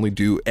 We can only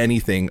do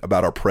anything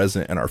about our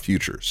present and our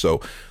future.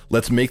 So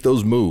let's make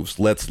those moves.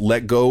 Let's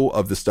let go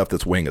of the stuff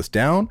that's weighing us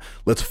down.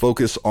 Let's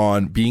focus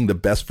on being the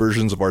best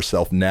versions of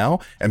ourselves now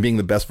and being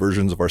the best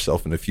versions of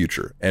ourselves in the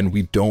future. And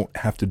we don't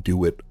have to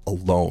do it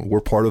alone. We're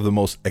part of the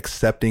most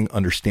accepting,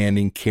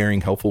 understanding,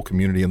 caring, helpful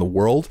community in the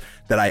world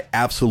that I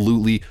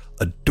absolutely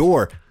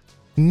adore.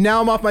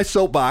 Now I'm off my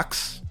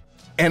soapbox.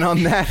 And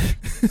on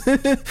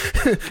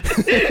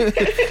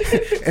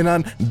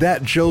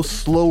that, Joe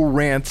Slow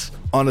rant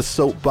on a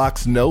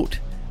soapbox note,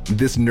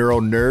 this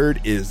neuro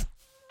nerd is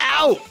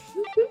out.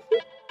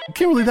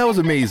 Kimberly, that was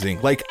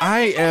amazing. Like,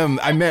 I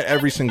meant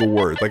every single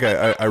word. Like,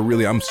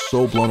 I'm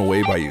so blown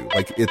away by you.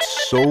 Like,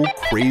 it's so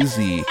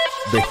crazy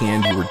the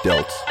hand you were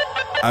dealt.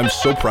 I'm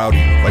so proud of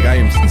you. Like, I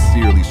am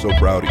sincerely so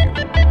proud of you.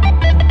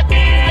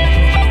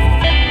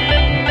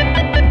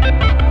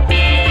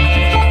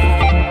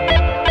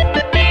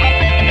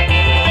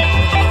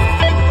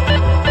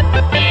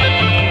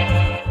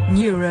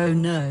 Neuro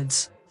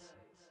nerds.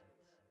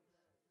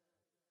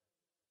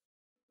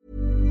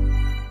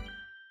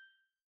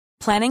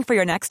 Planning for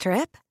your next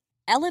trip?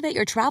 Elevate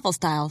your travel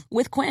style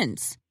with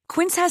Quince.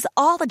 Quince has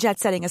all the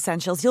jet-setting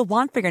essentials you'll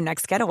want for your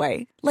next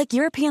getaway, like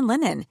European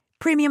linen,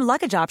 premium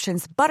luggage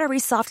options, buttery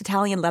soft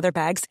Italian leather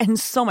bags, and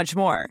so much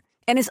more.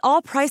 And is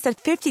all priced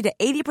at 50 to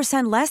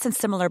 80% less than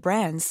similar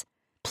brands.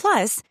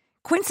 Plus,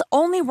 Quince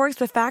only works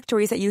with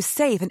factories that use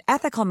safe and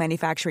ethical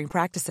manufacturing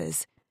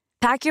practices.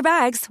 Pack your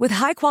bags with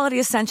high-quality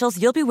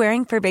essentials you'll be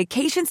wearing for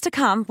vacations to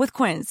come with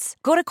Quince.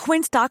 Go to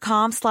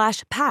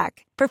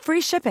quince.com/pack for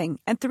free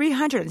shipping and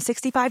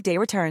 365-day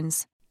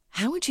returns.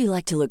 How would you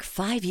like to look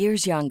 5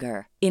 years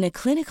younger? In a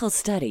clinical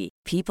study,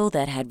 people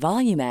that had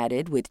volume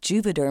added with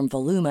Juvederm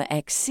Voluma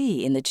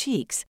XC in the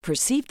cheeks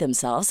perceived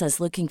themselves as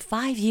looking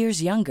 5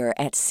 years younger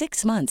at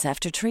 6 months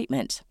after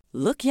treatment.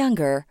 Look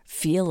younger,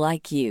 feel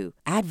like you.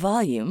 Add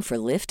volume for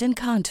lift and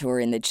contour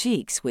in the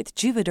cheeks with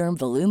Juvederm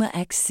Voluma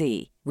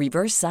XC.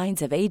 Reverse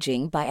signs of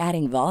aging by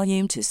adding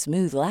volume to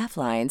smooth laugh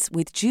lines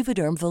with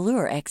Juvederm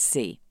Volure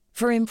XC.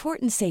 For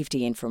important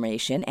safety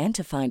information and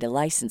to find a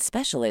licensed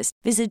specialist,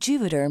 visit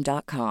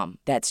Juvederm.com.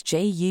 That's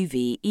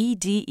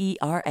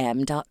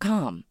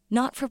JUVEDERM.com.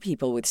 Not for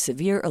people with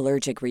severe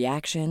allergic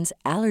reactions,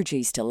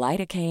 allergies to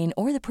lidocaine,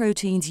 or the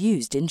proteins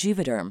used in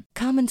Juvederm.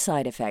 Common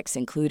side effects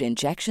include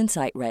injection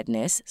site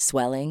redness,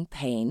 swelling,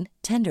 pain,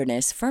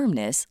 tenderness,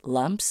 firmness,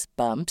 lumps,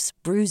 bumps,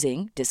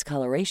 bruising,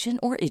 discoloration,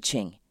 or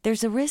itching.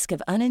 There's a risk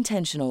of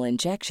unintentional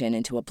injection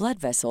into a blood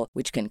vessel,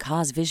 which can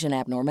cause vision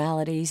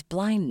abnormalities,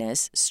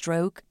 blindness,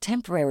 stroke,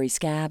 temporary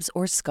scabs,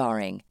 or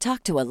scarring.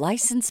 Talk to a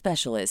licensed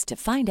specialist to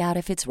find out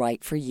if it's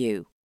right for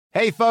you.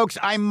 Hey, folks,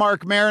 I'm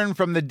Mark Maron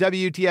from the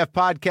WTF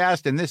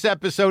Podcast, and this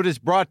episode is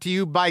brought to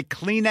you by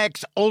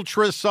Kleenex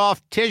Ultra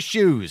Soft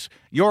Tissues,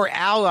 your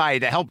ally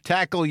to help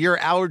tackle your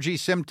allergy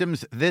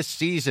symptoms this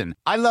season.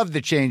 I love the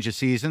change of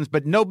seasons,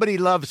 but nobody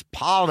loves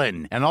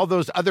pollen and all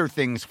those other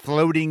things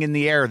floating in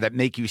the air that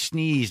make you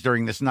sneeze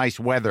during this nice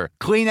weather.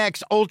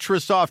 Kleenex Ultra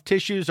Soft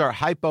Tissues are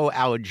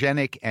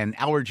hypoallergenic and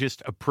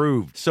allergist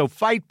approved, so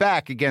fight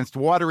back against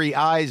watery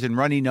eyes and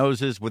runny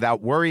noses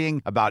without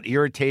worrying about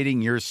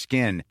irritating your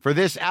skin. For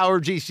this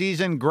allergy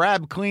season,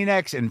 grab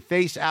Kleenex and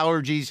face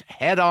allergies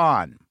head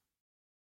on.